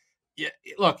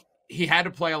 look, he had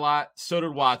to play a lot. So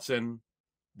did Watson.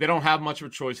 They don't have much of a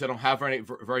choice. They don't have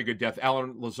very good depth.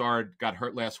 Alan Lazard got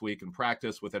hurt last week in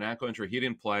practice with an ankle injury. He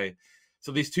didn't play.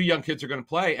 So these 2 young kids are going to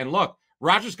play. And look,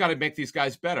 Rodgers got to make these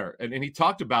guys better. And he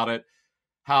talked about it,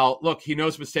 how, look, he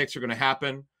knows mistakes are going to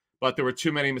happen, but there were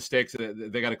too many mistakes.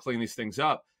 They got to clean these things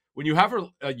up. When you have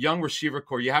a young receiver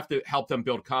core, you have to help them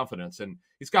build confidence. And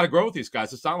he's got to grow with these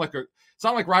guys. It's not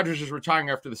like Rodgers is retiring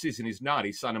after the season. He's not.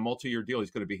 He signed a multi-year deal.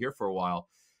 He's going to be here for a while.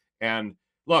 And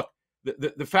look,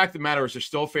 the fact of the matter is they're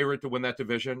still a favorite to win that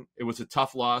division. It was a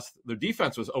tough loss. Their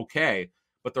defense was okay,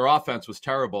 but their offense was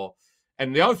terrible.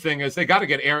 And the other thing is they got to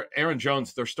get Aaron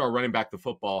Jones, their star running back, the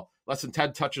football. Less than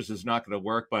 10 touches is not going to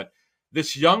work. But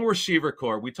this young receiver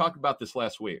core, we talked about this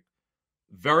last week,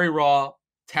 very raw,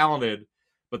 talented,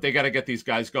 but they got to get these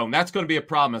guys going. That's going to be a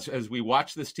problem as we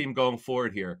watch this team going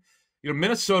forward here.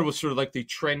 Minnesota was sort of like the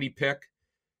trendy pick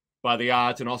by the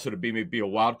odds and also to be a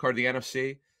wild card in the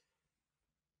NFC.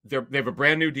 They have a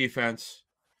brand new defense.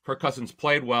 Kirk Cousins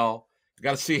played well. You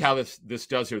got to see how this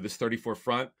does here, this 34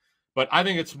 front. But I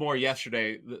think it's more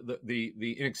yesterday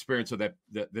the inexperience of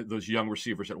those young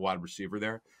receivers at wide receiver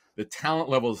there. The talent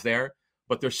level is there,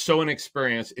 but they're so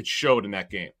inexperienced. It showed in that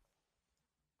game.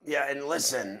 Yeah, and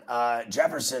listen,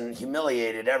 Jefferson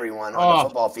humiliated everyone on the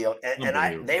football field,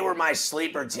 and they were my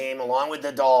sleeper team along with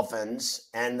the Dolphins.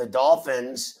 And the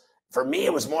Dolphins, for me,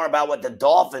 it was more about what the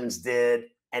Dolphins did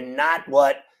and not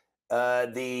what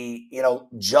the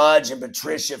Judge and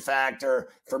Patricia factor.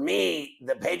 For me,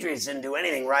 the Patriots didn't do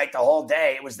anything right the whole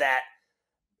day. It was that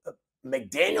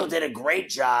McDaniel did a great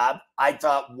job. I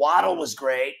thought Waddle was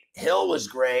great. Hill was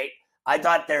great. I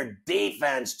thought their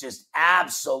defense just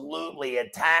absolutely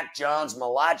attacked Jones.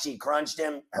 Malachi crunched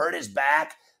him, hurt his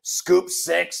back, scoop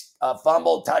 6,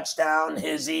 fumble, touchdown,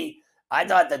 Hizzy. I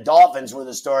thought the Dolphins were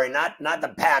the story, not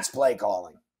the Pats play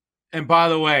calling. And by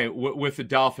the way, with the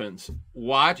Dolphins,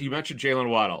 you mentioned Jalen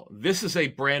Waddle. This is a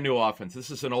brand new offense. This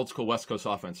is an old school West Coast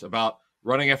offense about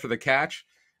running after the catch.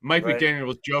 Mike McDaniel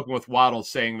was joking with Waddle,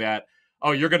 saying that,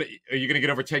 are you gonna get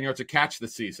over 10 yards a catch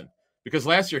this season? Because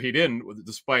last year he didn't,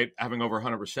 despite having over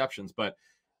 100 receptions. But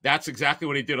that's exactly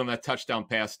what he did on that touchdown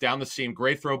pass down the seam.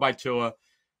 Great throw by Tua,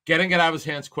 getting it out of his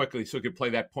hands quickly so he could play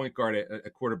that point guard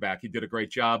at quarterback. He did a great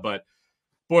job, but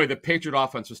boy, the Patriot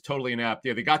offense was totally inept.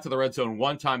 Yeah, they got to the red zone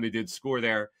one time. They did score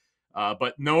there,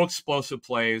 but no explosive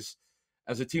plays.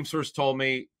 As the team source told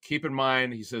me, keep in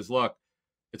mind, he says, look,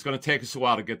 it's going to take us a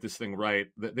while to get this thing right.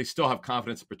 They still have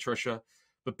confidence in Patricia,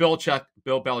 but Bill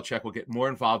Belichick will get more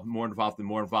involved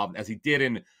as he did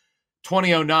in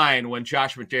 2009 when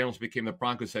Josh McDaniels became the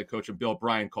Broncos head coach and Bill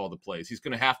Bryan called the plays. He's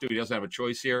going to have to. He doesn't have a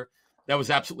choice here. That was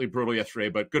absolutely brutal yesterday,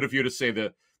 but good of you to say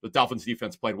that the Dolphins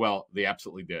defense played well. They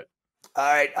absolutely did. All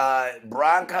right,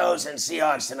 Broncos and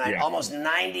Seahawks tonight. Yeah. Almost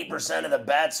 90% of the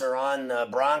bets are on the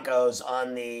Broncos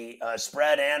on the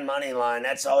spread and money line.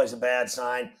 That's always a bad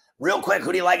sign. Real quick,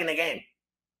 who do you like in the game?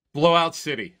 Blowout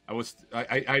City.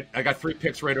 I got 3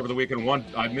 picks right over the weekend.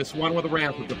 I missed one with the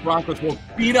Rams, but the Broncos will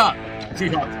beat up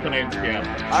Seahawks tonight in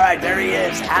Seattle. All right, there he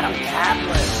is, Adam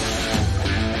Kaplan.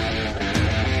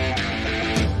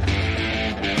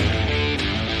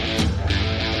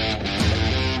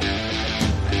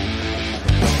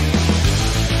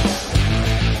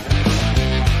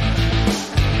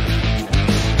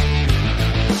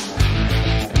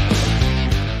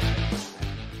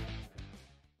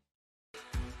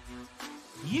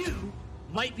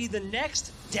 Might be the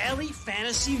next daily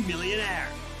fantasy millionaire.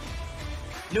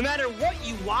 No matter what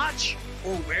you watch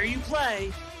or where you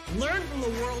play, Learn from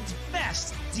the world's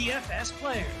best DFS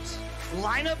players.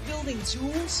 Lineup building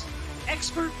tools,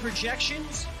 expert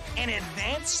projections, and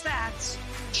advanced stats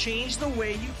change the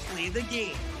way you play the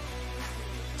game.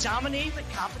 Dominate the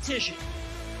competition.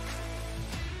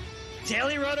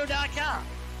 DailyRoto.com,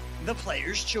 the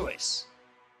player's choice.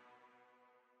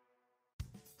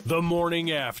 The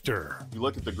morning after. You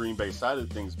look at the Green Bay side of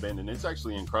things, Ben, and it's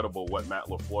actually incredible what Matt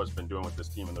LaFleur has been doing with this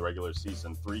team in the regular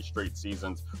season. 3 straight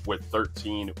seasons with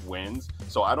 13 wins.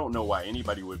 So I don't know why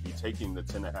anybody would be taking the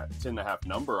 10.5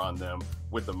 number on them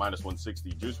with the minus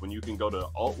 160 juice when you can go to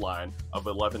alt line of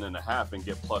 11.5 and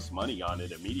get plus money on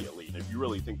it immediately. And if you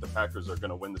really think the Packers are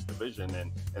going to win this division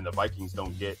and the Vikings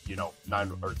don't get,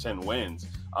 9 or 10 wins,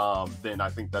 then I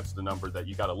think that's the number that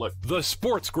you got to look. The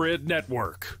Sports Grid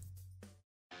Network.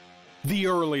 The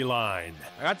early line.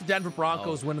 I got the Denver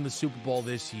Broncos winning the Super Bowl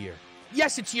this year.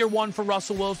 Yes, it's year one for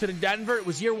Russell Wilson in Denver. It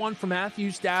was year one for Matthew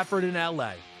Stafford in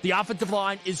L.A. The offensive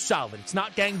line is solid. It's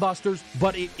not gangbusters,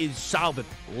 but it is solid.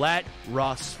 Let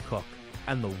Russ cook.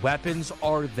 And the weapons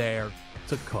are there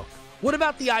to cook. What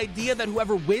about the idea that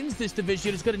whoever wins this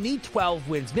division is going to need 12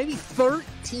 wins, maybe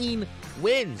 13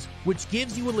 wins, which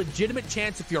gives you a legitimate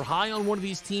chance, if you're high on one of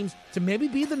these teams, to maybe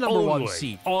be the number one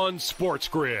seed. On Sports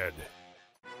Grid.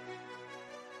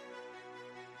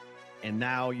 And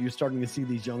now you're starting to see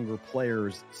these younger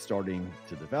players starting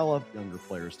to develop, younger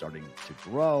players starting to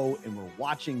grow, and we're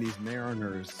watching these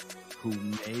Mariners who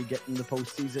may get in the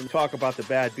postseason. Talk about the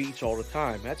bad beats all the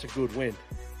time. That's a good win,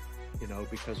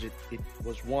 because it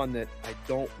was one that I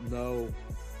don't know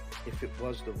if it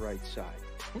was the right side.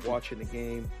 Watching the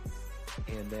game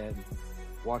and then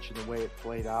watching the way it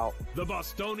played out. The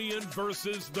Bostonian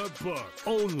versus the book,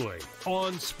 only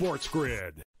on Sports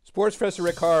Grid. Sports Professor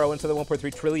Rick Horrow into the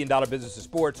 $1.3 trillion business of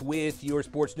sports with your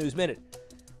Sports News Minute.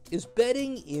 Is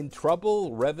betting in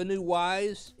trouble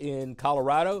revenue-wise in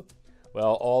Colorado?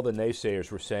 Well, all the naysayers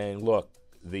were saying, look,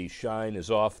 the shine is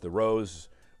off the rose,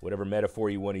 whatever metaphor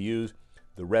you want to use,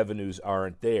 the revenues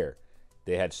aren't there.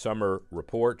 They had summer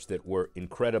reports that were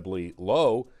incredibly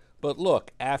low, but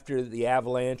look, after the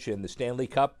Avalanche and the Stanley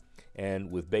Cup,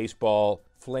 and with baseball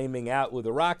flaming out with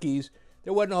the Rockies,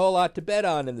 there wasn't a whole lot to bet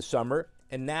on in the summer.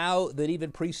 And now that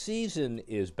even preseason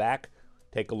is back,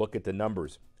 take a look at the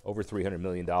numbers. Over $300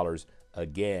 million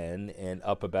again and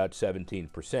up about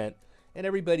 17%. And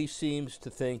everybody seems to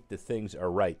think that things are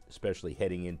right, especially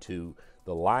heading into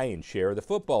the lion's share of the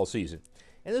football season.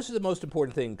 And this is the most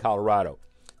important thing in Colorado.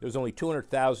 There was only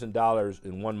 $200,000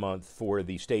 in 1 month for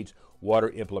the state's water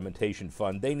implementation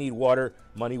fund. They need water.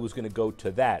 Money was going to go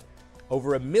to that.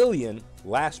 Over $1 million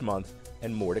last month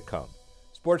and more to come.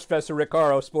 Sports Professor Rick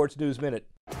Horrow, Sports News Minute.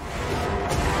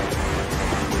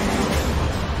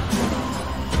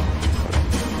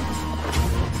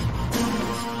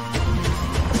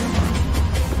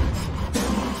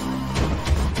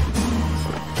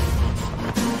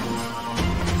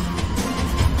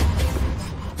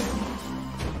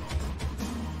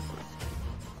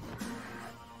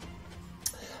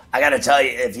 I got to tell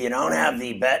you, if you don't have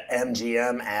the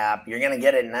BetMGM app, you're going to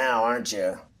get it now, aren't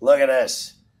you? Look at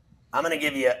this. I'm going to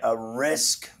give you a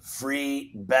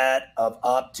risk-free bet of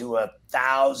up to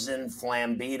 1,000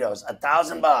 Flambitos.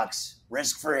 $1,000,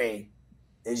 risk-free,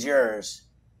 is yours.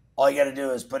 All you got to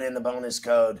do is put in the bonus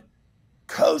code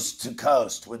Coast to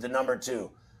Coast with the number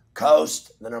 2.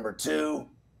 Coast, the number 2,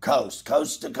 Coast.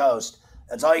 Coast to Coast.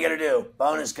 That's all you got to do.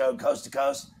 Bonus code Coast to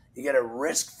Coast. You get a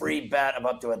risk-free bet of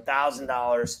up to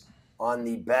 $1,000 on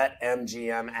the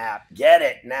BetMGM app. Get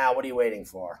it now. What are you waiting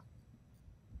for?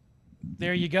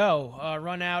 There you go.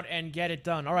 Run out and get it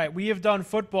done. All right, we have done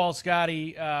football,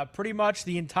 Scotty, pretty much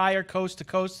the entire coast to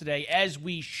coast today, as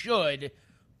we should.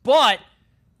 But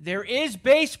there is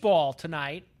baseball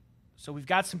tonight, so we've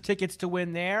got some tickets to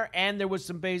win there, and there was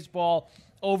some baseball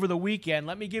over the weekend.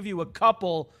 Let me give you a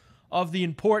couple of the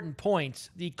important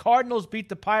points. The Cardinals beat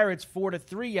the Pirates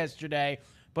 4-3 yesterday,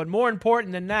 but more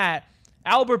important than that,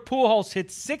 Albert Pujols hit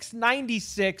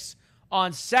 .696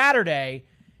 on Saturday.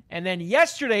 And then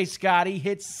yesterday, Scotty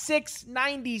hit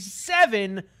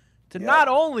 .697 to not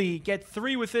only get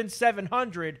 3 within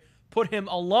 700, put him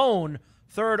alone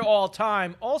third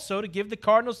all-time, also to give the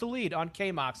Cardinals the lead on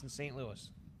K-Mox in St. Louis.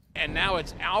 And now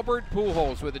it's Albert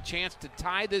Pujols with a chance to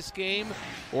tie this game,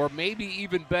 or maybe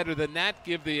even better than that,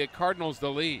 give the Cardinals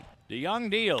the lead. DeYoung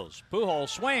deals. Pujols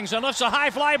swings and lifts a high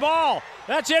fly ball.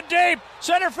 That's it deep.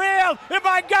 Center field. It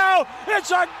might go.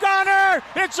 It's a gunner.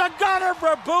 It's a gunner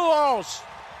for Pujols.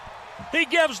 He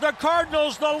gives the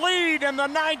Cardinals the lead in the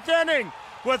 9th inning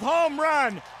with home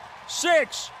run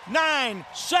 6, 9,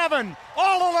 7,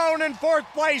 all alone in 4th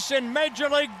place in Major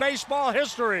League Baseball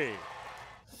history.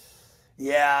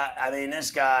 Yeah, I mean,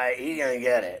 this guy, he's going to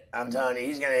get it. I'm telling you,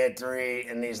 he's going to hit 3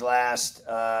 in these last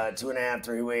 2.5,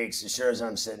 3 weeks, as sure as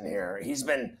I'm sitting here. He's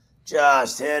been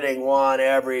just hitting 1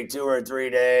 every 2 or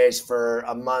 3 days for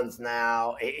a month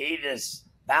now. He just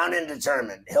bound and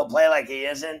determined. He'll play like he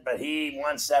isn't, but he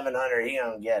wants 700. He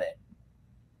going to get it.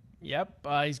 Yep,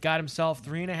 he's got himself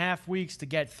 3.5 weeks to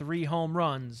get 3 home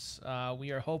runs. We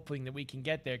are hoping that we can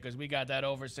get there because we got that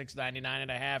over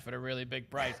 $6.99.5 at a really big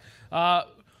price.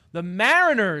 The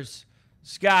Mariners,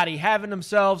 Scotty, having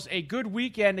themselves a good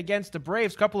weekend against the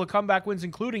Braves. Couple of comeback wins,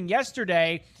 including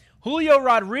yesterday. Julio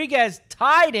Rodriguez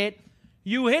tied it.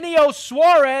 Eugenio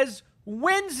Suarez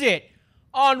wins it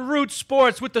on Root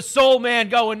Sports with the Soul Man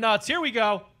going nuts. Here we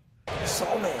go.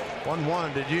 Soul Man.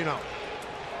 1-1, did you know?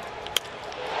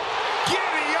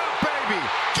 Giddy up, baby!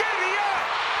 Giddy up!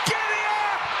 Giddy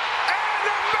up! And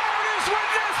the Mariners win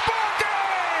this ball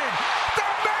game! The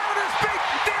Mariners beat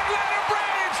the Atlanta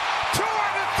Braves 2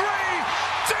 out of 3.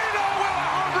 Gino with a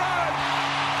home run!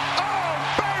 Oh,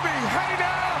 baby! Hey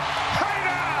now! Hey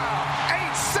now!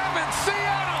 8-7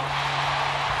 Seattle!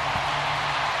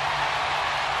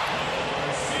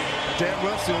 Dan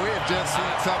Wilson, we have just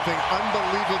seen something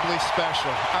unbelievably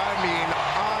special. I mean,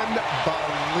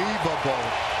 unbelievable.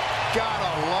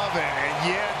 Gotta love it. And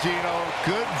yeah, Gino,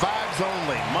 good vibes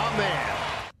only. My man.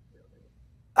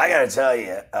 I got to tell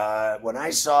you, when I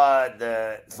saw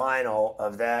the final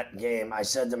of that game, I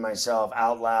said to myself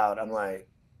out loud, I'm like,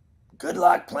 good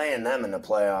luck playing them in the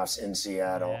playoffs in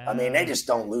Seattle. Yeah. I mean, they just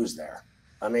don't lose there.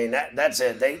 I mean, that's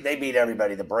it. They beat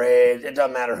everybody. The Braves, it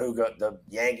doesn't matter who the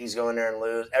Yankees go in there and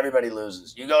lose. Everybody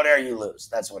loses. You go there, you lose.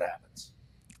 That's what happens.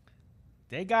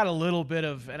 They got a little bit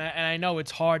of, and I know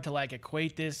it's hard to like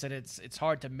equate this, and it's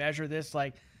hard to measure this.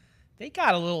 Like, they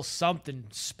got a little something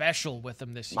special with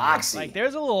them this year. Moxie. Like,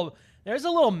 there's a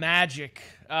little magic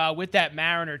with that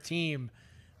Mariner team.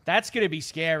 That's gonna be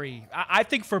scary. I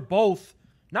think for both,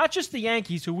 not just the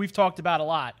Yankees, who we've talked about a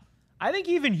lot. I think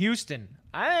even Houston.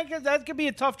 I think that could be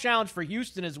a tough challenge for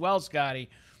Houston as well, Scotty,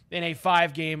 in a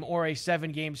 5-game or a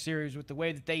 7-game series with the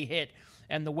way that they hit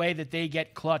and the way that they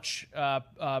get clutch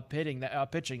pitching,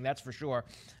 that's for sure.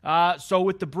 So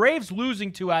with the Braves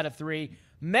losing 2 out of 3,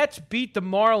 Mets beat the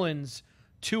Marlins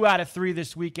 2 out of 3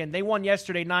 this weekend. They won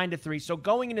yesterday 9-3. So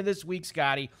going into this week,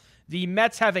 Scotty, the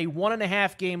Mets have a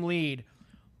 1.5-game lead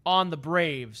on the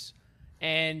Braves.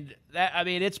 And that, I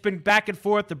mean, it's been back and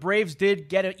forth. The Braves did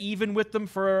get it even with them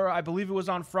for, I believe it was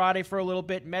on Friday for a little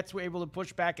bit. Mets were able to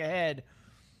push back ahead.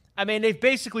 I mean, they've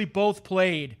basically both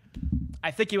played.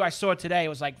 I think I saw it today. It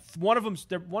was like one's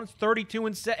 32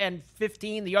 and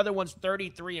 15. The other one's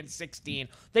 33 and 16.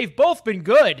 They've both been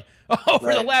good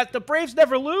over the last. The Braves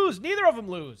never lose. Neither of them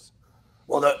lose.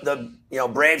 Well, the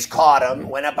Braves caught them,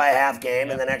 went up by a half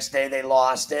game, and the next day they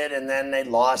lost it, and then they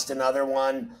lost another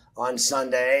one on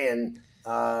Sunday, and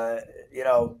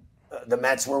the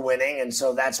Mets were winning, and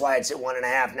so that's why it's at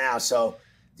 1.5 now. So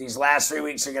these last 3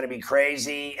 weeks are going to be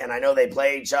crazy, and I know they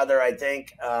play each other, I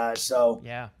think.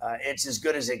 It's as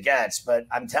good as it gets. But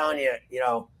I'm telling you,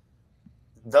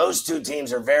 those two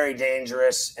teams are very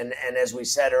dangerous. And as we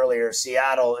said earlier,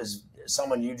 Seattle is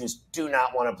someone you just do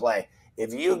not want to play.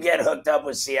 If you get hooked up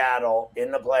with Seattle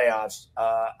in the playoffs,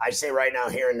 I say right now,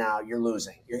 here and now, you're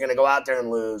losing. You're going to go out there and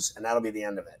lose, and that'll be the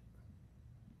end of it.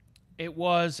 It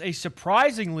was a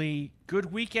surprisingly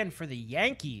good weekend for the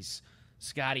Yankees,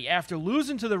 Scotty. After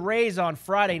losing to the Rays on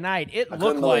Friday night, it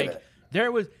looked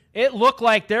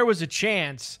like there was a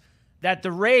chance that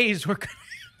the Rays were going to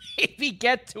maybe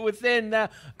get to within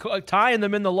tying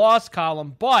them in the loss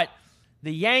column. But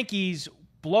the Yankees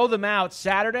blow them out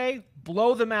Saturday,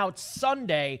 blow them out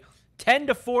Sunday,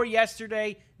 10-4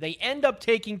 yesterday. They end up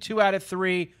taking 2 out of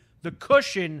 3. The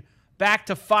cushion back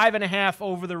to 5.5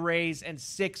 over the Rays and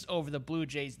 6 over the Blue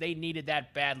Jays. They needed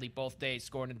that badly both days,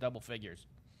 scoring in double figures.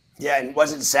 Yeah, and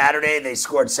wasn't Saturday they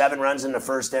scored 7 runs in the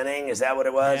first inning? Is that what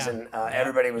it was? Yeah. And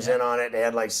everybody was in on it. They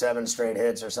had like 7 straight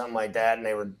hits or something like that, and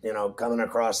they were, coming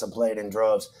across the plate in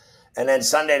droves. And then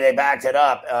Sunday they backed it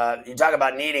up. You talk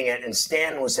about needing it, and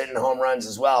Stanton was hitting home runs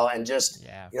as well. And just,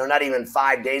 not even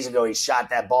 5 days ago he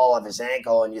shot that ball off his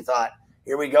ankle, and you thought,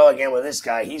 here we go again with this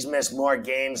guy. He's missed more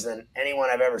games than anyone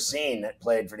I've ever seen that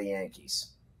played for the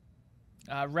Yankees.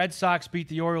 Red Sox beat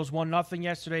the Orioles 1-0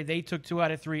 yesterday. They took 2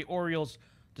 out of 3. Orioles,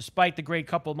 despite the great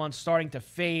couple of months, starting to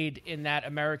fade in that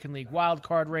American League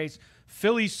wildcard race.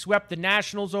 Phillies swept the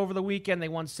Nationals over the weekend. They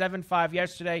won 7-5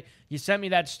 yesterday. You sent me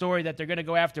that story that they're going to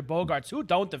go after Bogarts. Who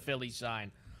don't the Phillies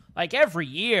sign? Like every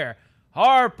year,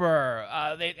 Harper,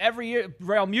 every year,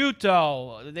 Real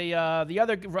Muto, the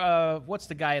other, what's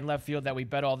the guy in left field that we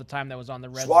bet all the time that was on the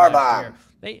Reds last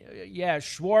year?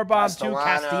 Schwarbaum too.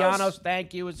 Castellanos,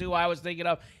 thank you, is who I was thinking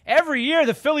of. Every year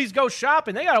the Phillies go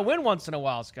shopping. They got to win once in a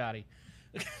while, Scotty.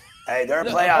 Hey, they're a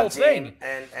playoff team,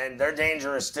 and they're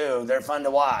dangerous too. They're fun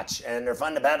to watch, and they're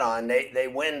fun to bet on. They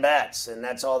win bets, and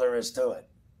that's all there is to it.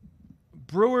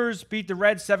 Brewers beat the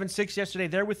Reds 7-6 yesterday.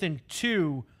 They're within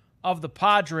 2 of the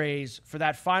Padres for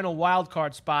that final wild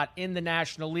card spot in the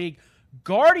National League.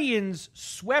 Guardians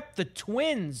swept the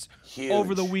Twins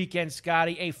over the weekend,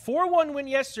 Scotty. A 4-1 win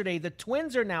yesterday. The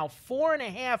Twins are now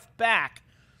 4.5 back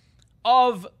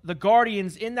of the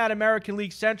Guardians in that American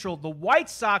League Central. The White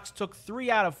Sox took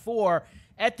 3 out of 4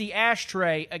 at the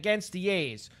Ashtray against the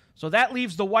A's. So that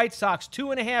leaves the White Sox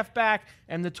 2.5 back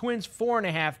and the Twins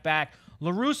 4.5 back.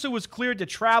 La Russa was cleared to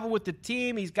travel with the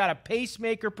team. He's got a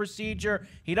pacemaker procedure.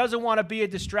 He doesn't want to be a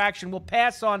distraction. We'll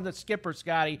pass on the skipper,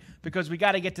 Scotty, because we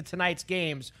got to get to tonight's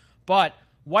games. But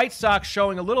White Sox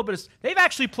showing a little bit of – they've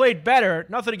actually played better.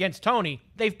 Nothing against Tony.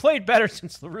 They've played better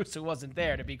since La Russa wasn't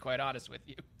there, to be quite honest with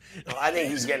you. Well, I think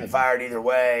he's getting fired either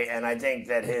way, and I think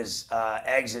that his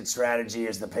exit strategy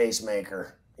is the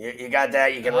pacemaker. You got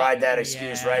that? You can ride that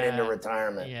excuse right into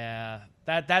retirement. Yeah.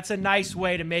 That's a nice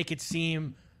way to make it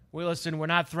seem – well, listen, we're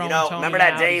not throwing Tony remember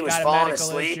that out. day he He's was got a falling medical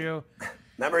asleep? issue.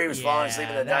 Remember he was falling asleep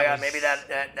in the dugout? Maybe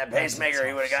that pacemaker,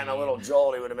 he would have gotten a little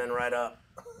jolt. He would have been right up.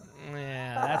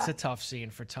 Yeah, that's a tough scene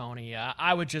for Tony.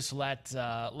 I would just let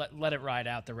it ride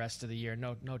out the rest of the year.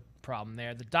 No problem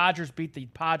there. The Dodgers beat the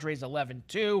Padres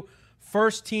 11-2.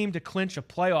 First team to clinch a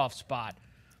playoff spot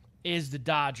is the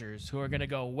Dodgers, who are going to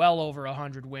go well over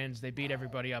 100 wins. They beat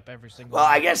everybody up every single Well,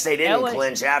 week. I guess they didn't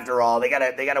clinch after all. They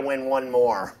gotta win one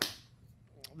more.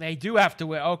 They do have to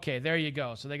win. Okay, there you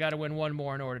go. So they got to win one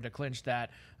more in order to clinch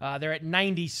that. They're at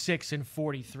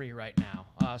 96-43 right now.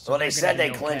 Well, they said they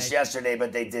clinched yesterday,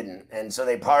 but they didn't. And so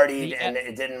they partied, and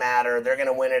it didn't matter. They're going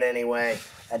to win it anyway.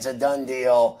 That's a done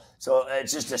deal. So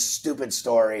it's just a stupid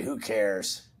story. Who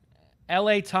cares?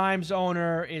 LA Times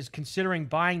owner is considering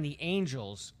buying the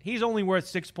Angels. He's only worth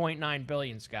 $6.9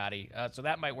 billion, Scotty. So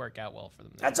that might work out well for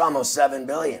them. That's almost $7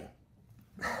 billion.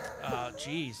 Oh,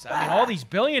 geez. I mean, all these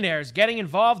billionaires getting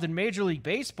involved in Major League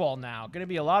Baseball now. Going to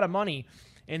be a lot of money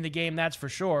in the game, that's for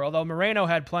sure. Although Moreno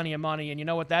had plenty of money, and you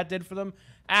know what that did for them?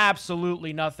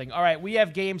 Absolutely nothing. All right, we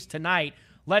have games tonight.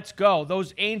 Let's go.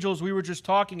 Those Angels we were just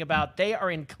talking about, they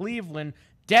are in Cleveland.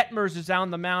 Detmers is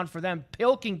on the mound for them.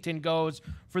 Pilkington goes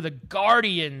for the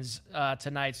Guardians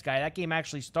tonight, Sky. That game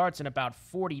actually starts in about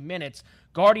 40 minutes.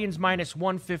 Guardians minus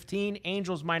 115,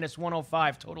 Angels minus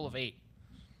 105, total of 8.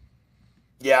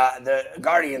 Yeah, the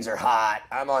Guardians are hot.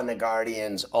 I'm on the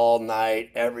Guardians all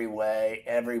night, every way,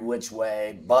 every which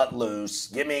way, but loose.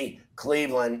 Give me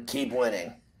Cleveland. Keep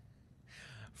winning.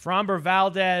 Framber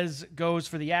Valdez goes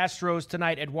for the Astros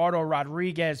tonight. Eduardo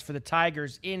Rodriguez for the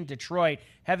Tigers in Detroit.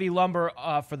 Heavy lumber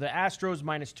for the Astros,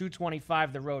 minus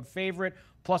 225, the road favorite,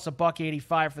 plus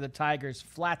 $1.85 for the Tigers.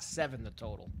 Flat 7 the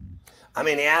total. I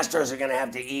mean, the Astros are going to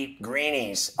have to eat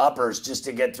greenies, uppers, just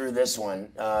to get through this one,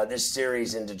 this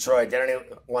series in Detroit. They don't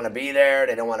even want to be there.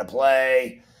 They don't want to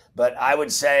play. But I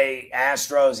would say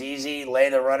Astros easy, lay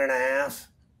the 1.5.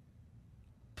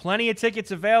 Plenty of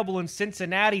tickets available in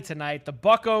Cincinnati tonight. The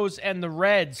Buccos and the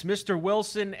Reds, Mr.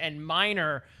 Wilson and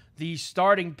Minor, the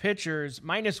starting pitchers,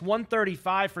 minus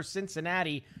 135 for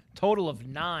Cincinnati, total of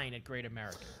 9 at Great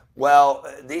American. Well,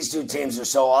 these two teams are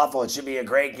so awful. It should be a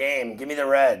great game. Give me the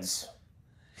Reds.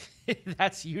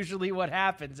 That's usually what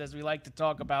happens, as we like to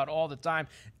talk about all the time.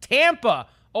 Tampa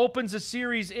opens a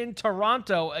series in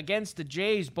Toronto against the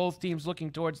Jays, both teams looking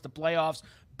towards the playoffs.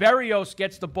 Berrios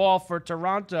gets the ball for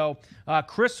Toronto.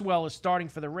 Criswell is starting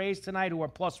for the Rays tonight, who are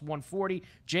plus 140.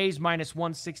 Jays minus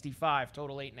 165,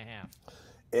 total 8.5.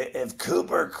 If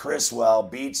Cooper Criswell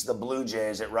beats the Blue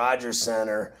Jays at Rogers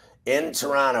Center in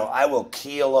Toronto, I will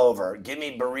keel over. Give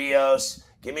me Berrios.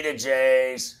 Give me the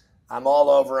Jays. I'm all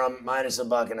over them, minus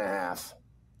 $1.50.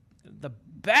 The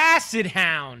Basset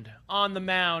Hound on the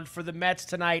mound for the Mets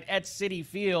tonight at Citi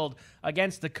Field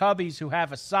against the Cubbies, who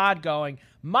have Assad going.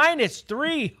 Minus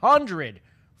 300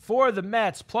 for the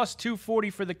Mets, plus 240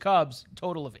 for the Cubs,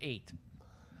 total of 8.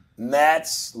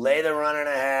 Mets, lay the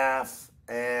 1.5,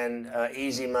 and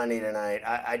easy money tonight.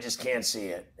 I just can't see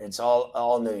it. It's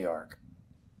all New York.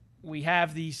 We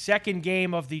have the second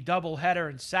game of the doubleheader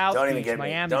in South Beach,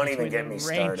 Miami. Don't even get me Rangers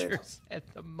started. and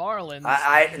the Marlins.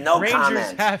 No Rangers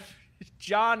comment. have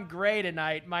John Gray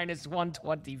tonight, minus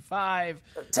 125.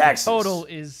 Texas. The total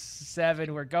is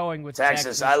 7. We're going with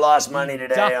Texas. I lost money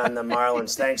today on the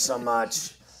Marlins. Thanks so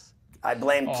much. I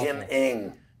blame Awful. Kim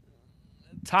Ng.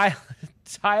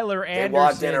 Tyler They Anderson.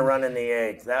 walked in a run in the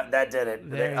 8th. That did it.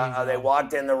 There you go. They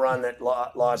walked in the run that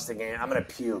lost the game. I'm going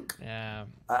to puke. Yeah.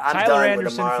 I'm Tyler done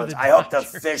Anderson with for the Marlins. the I hope the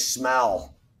Dodgers. fish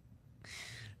smell.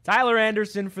 Tyler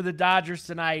Anderson for the Dodgers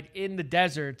tonight in the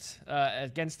desert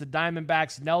against the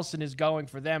Diamondbacks. Nelson is going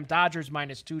for them. Dodgers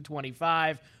minus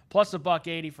 225, plus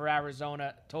 $1.80 for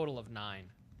Arizona, total of 9.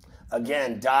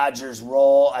 Again, Dodgers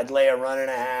roll. I'd lay a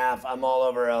 1.5. I'm all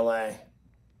over LA.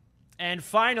 And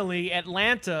finally,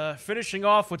 Atlanta finishing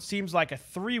off what seems like a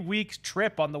 3-week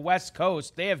trip on the West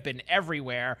Coast. They have been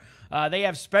everywhere. They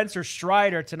have Spencer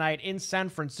Strider tonight in San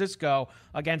Francisco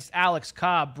against Alex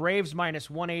Cobb. Braves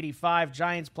minus 185,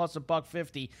 Giants plus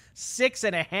 $1.50.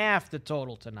 6.5 the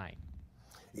total tonight.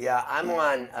 Yeah, I'm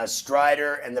on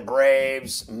Strider and the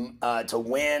Braves to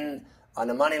win on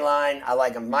the money line. I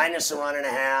like a minus a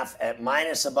 1.5 at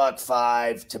minus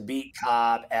 $1.05 to beat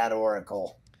Cobb at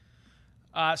Oracle.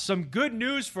 Some good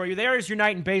news for you. There is your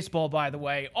night in baseball, by the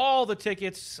way. All the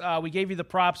tickets. We gave you the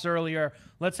props earlier.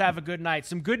 Let's have a good night.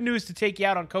 Some good news to take you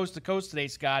out on Coast to Coast today,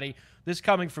 Scotty. This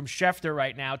coming from Schefter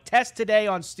right now. Test today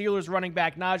on Steelers running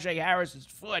back Najee Harris's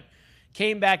foot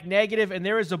came back negative, and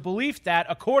there is a belief that,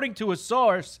 according to a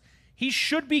source, he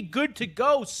should be good to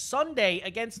go Sunday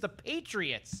against the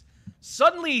Patriots.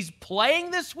 Suddenly he's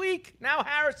playing this week? Now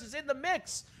Harris is in the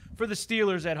mix for the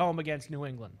Steelers at home against New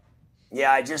England.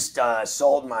 Yeah, I just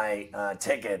sold my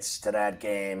tickets to that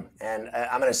game, and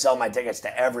I'm going to sell my tickets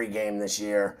to every game this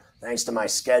year, thanks to my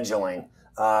scheduling.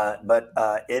 But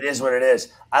it is what it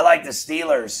is. I like the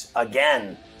Steelers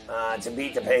again to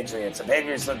beat the Patriots. The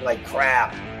Patriots look like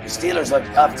crap. The Steelers look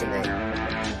tough to me.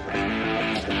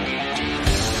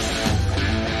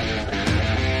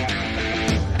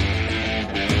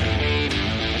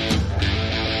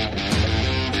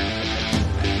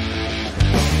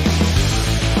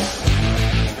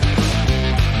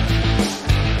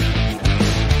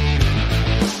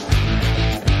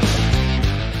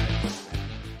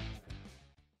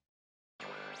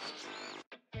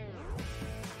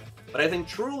 But I think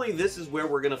truly this is where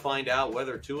we're going to find out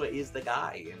whether Tua is the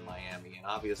guy in Miami. And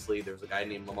obviously there's a guy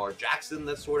named Lamar Jackson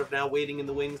that's sort of now waiting in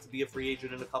the wings to be a free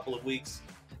agent in a couple of weeks.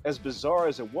 As bizarre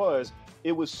as it was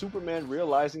Superman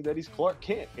realizing that he's Clark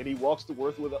Kent and he walks the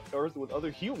earth with other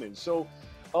humans. So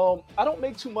I don't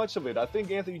make too much of it. I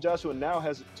think Anthony Joshua now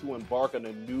has to embark on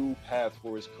a new path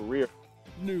for his career.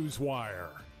 Newswire,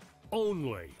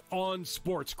 only on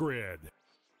Sports Grid.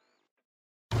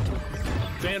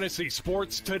 Fantasy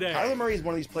Sports Today. Kyler Murray is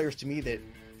one of these players to me that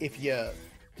if you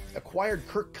acquired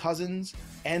Kirk Cousins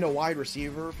and a wide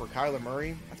receiver for Kyler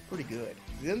Murray, that's pretty good.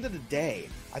 At the end of the day,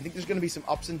 I think there's going to be some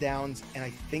ups and downs, and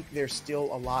I think there's still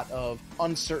a lot of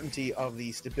uncertainty of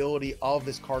the stability of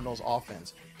this Cardinals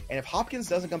offense. And if Hopkins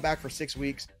doesn't come back for 6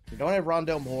 weeks, we don't have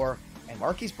Rondale Moore, and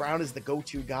Marquise Brown is the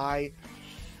go-to guy,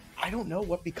 I don't know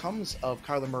what becomes of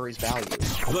Kyler Murray's value.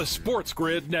 The Sports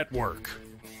Grid Network.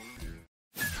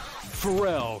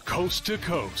 Ferrall, coast to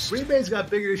coast. Green Bay's got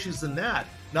bigger issues than that.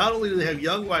 Not only do they have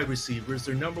young wide receivers,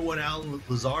 their number one Alan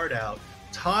Lazard out.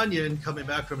 Tanyan coming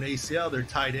back from an ACL, their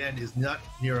tight end is not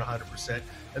near 100%.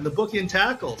 And the bookend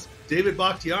tackles, David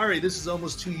Bakhtiari, this is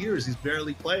almost 2 years. He's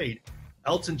barely played.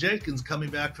 Elton Jenkins coming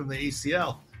back from the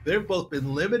ACL. They've both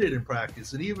been limited in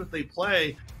practice. And even if they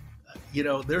play,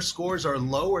 their scores are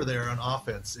lower there on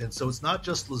offense. And so it's not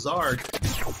just Lazard.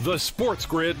 The Sports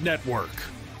Grid Network.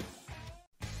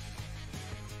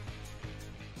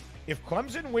 If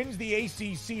Clemson wins the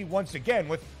ACC once again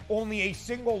with only a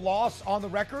single loss on the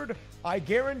record, I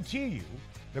guarantee you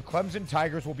the Clemson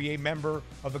Tigers will be a member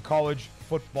of the college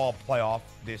football playoff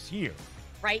this year.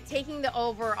 Right, taking the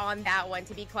over on that one,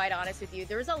 to be quite honest with you.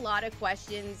 There's a lot of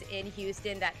questions in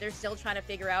Houston that they're still trying to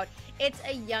figure out. It's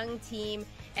a young team,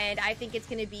 and I think it's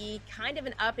going to be kind of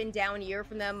an up and down year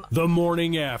from them. The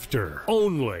morning after,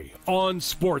 only on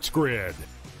Sports Grid.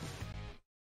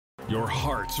 Your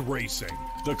heart's racing.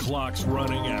 The clock's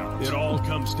running out. It all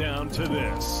comes down to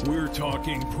this. We're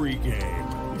talking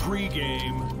pregame.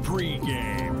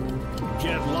 Pregame.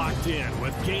 Get locked in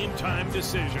with Game Time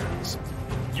Decisions.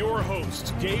 Your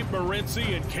hosts, Gabe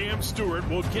Morency and Cam Stewart,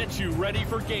 will get you ready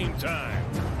for game time.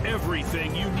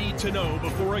 Everything you need to know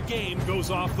before a game goes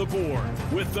off the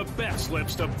board, with the bet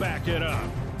slips to back it up.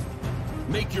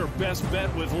 Make your best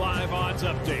bet with live odds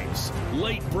updates,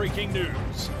 late breaking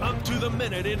news,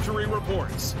 up-to-the-minute injury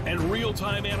reports, and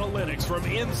real-time analytics from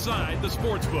inside the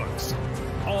sportsbooks.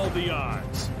 All the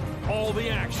odds, all the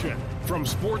action, from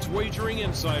sports wagering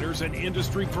insiders and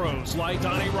industry pros like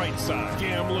Donnie Rightside,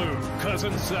 Cam Lou,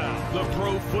 Cousin Sal, the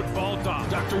Pro Football Doc,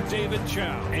 Dr. David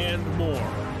Chow, and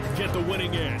more. Get the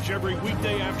winning edge every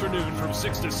weekday afternoon from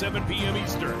 6 to 7 p.m.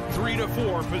 Eastern, 3 to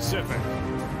 4 Pacific.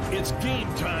 It's Game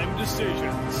Time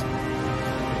Decisions.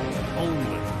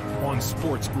 Only on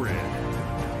Sports Grid.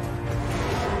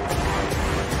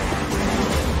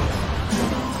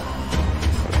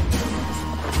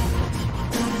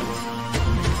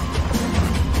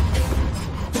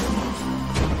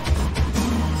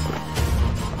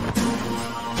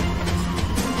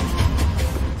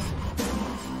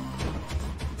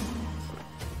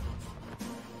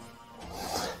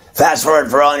 Fast forward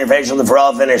for all in your facial to for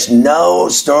all finish. No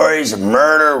stories of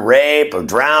murder, rape, or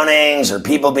drownings, or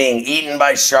people being eaten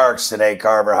by sharks today,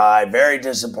 Carver High. Very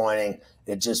disappointing.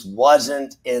 It just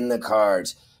wasn't in the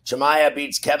cards. Chimaev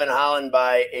beats Kevin Holland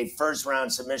by a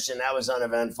first-round submission. That was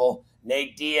uneventful.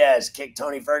 Nate Diaz kicked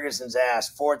Tony Ferguson's ass.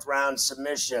 Fourth-round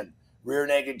submission. Rear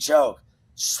naked choke.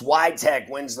 Swiatek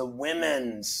wins the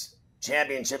women's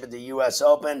championship at the U.S.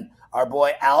 Open. Our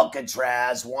boy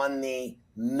Alcatraz won the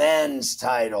men's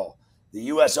title. The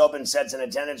U.S. Open sets an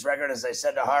attendance record, as I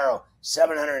said to Haro,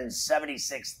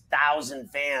 776,000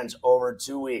 fans over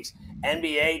 2 weeks.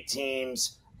 NBA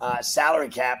teams' salary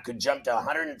cap could jump to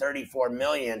 $134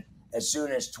 million as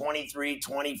soon as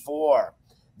 23-24.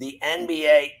 The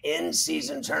NBA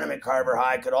in-season tournament, Carver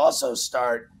High, could also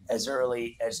start as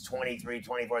early as 23-24.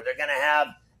 They're going to have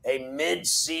a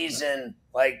mid-season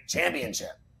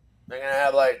championship. They're going to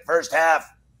have first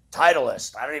half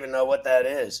Titleist. I don't even know what that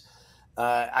is.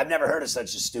 I've never heard of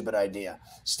such a stupid idea.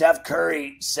 Steph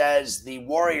Curry says the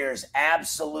Warriors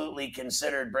absolutely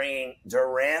considered bringing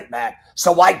Durant back.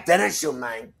 So why didn't you,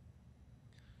 man?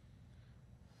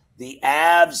 The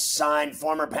Avs signed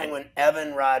former Penguin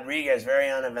Evan Rodriguez.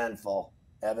 Very uneventful.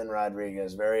 Evan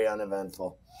Rodriguez, very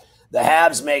uneventful. The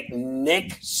Habs make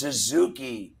Nick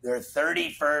Suzuki their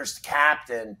 31st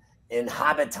captain in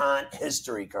Habitant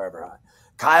history, Carver High.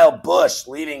 Kyle Busch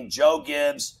leaving Joe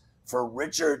Gibbs for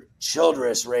Richard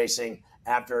Childress Racing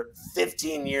after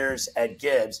 15 years at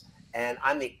Gibbs. And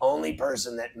I'm the only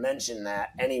person that mentioned that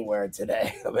anywhere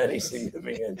today of any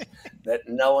significance, that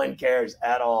no one cares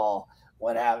at all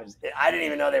what happens. I didn't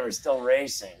even know they were still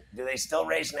racing. Do they still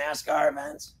race NASCAR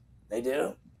events? They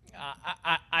do?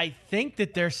 I think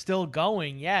that they're still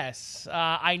going, yes.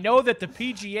 I know that the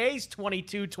PGA's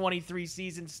 22-23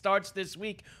 season starts this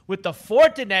week with the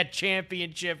Fortinet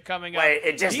Championship coming up. Wait,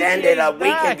 it just PGA's ended a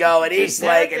week ago at East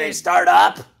Lake, and they start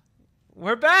up?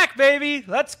 We're back, baby.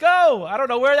 Let's go. I don't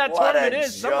know where that What tournament a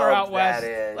is. Somewhere out joke west. that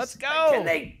is. Let's go. Can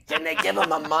they give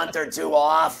them a month or two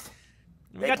off?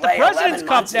 We They got the play President's 11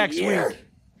 Cup months a next year. week.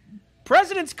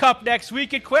 President's Cup next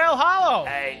week at Quail Hollow.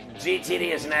 Hey,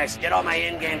 GTD is next. Get all my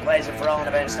in-game plays at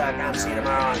FerrallOnEvents.com. See you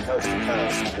tomorrow on Coast to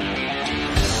Coast.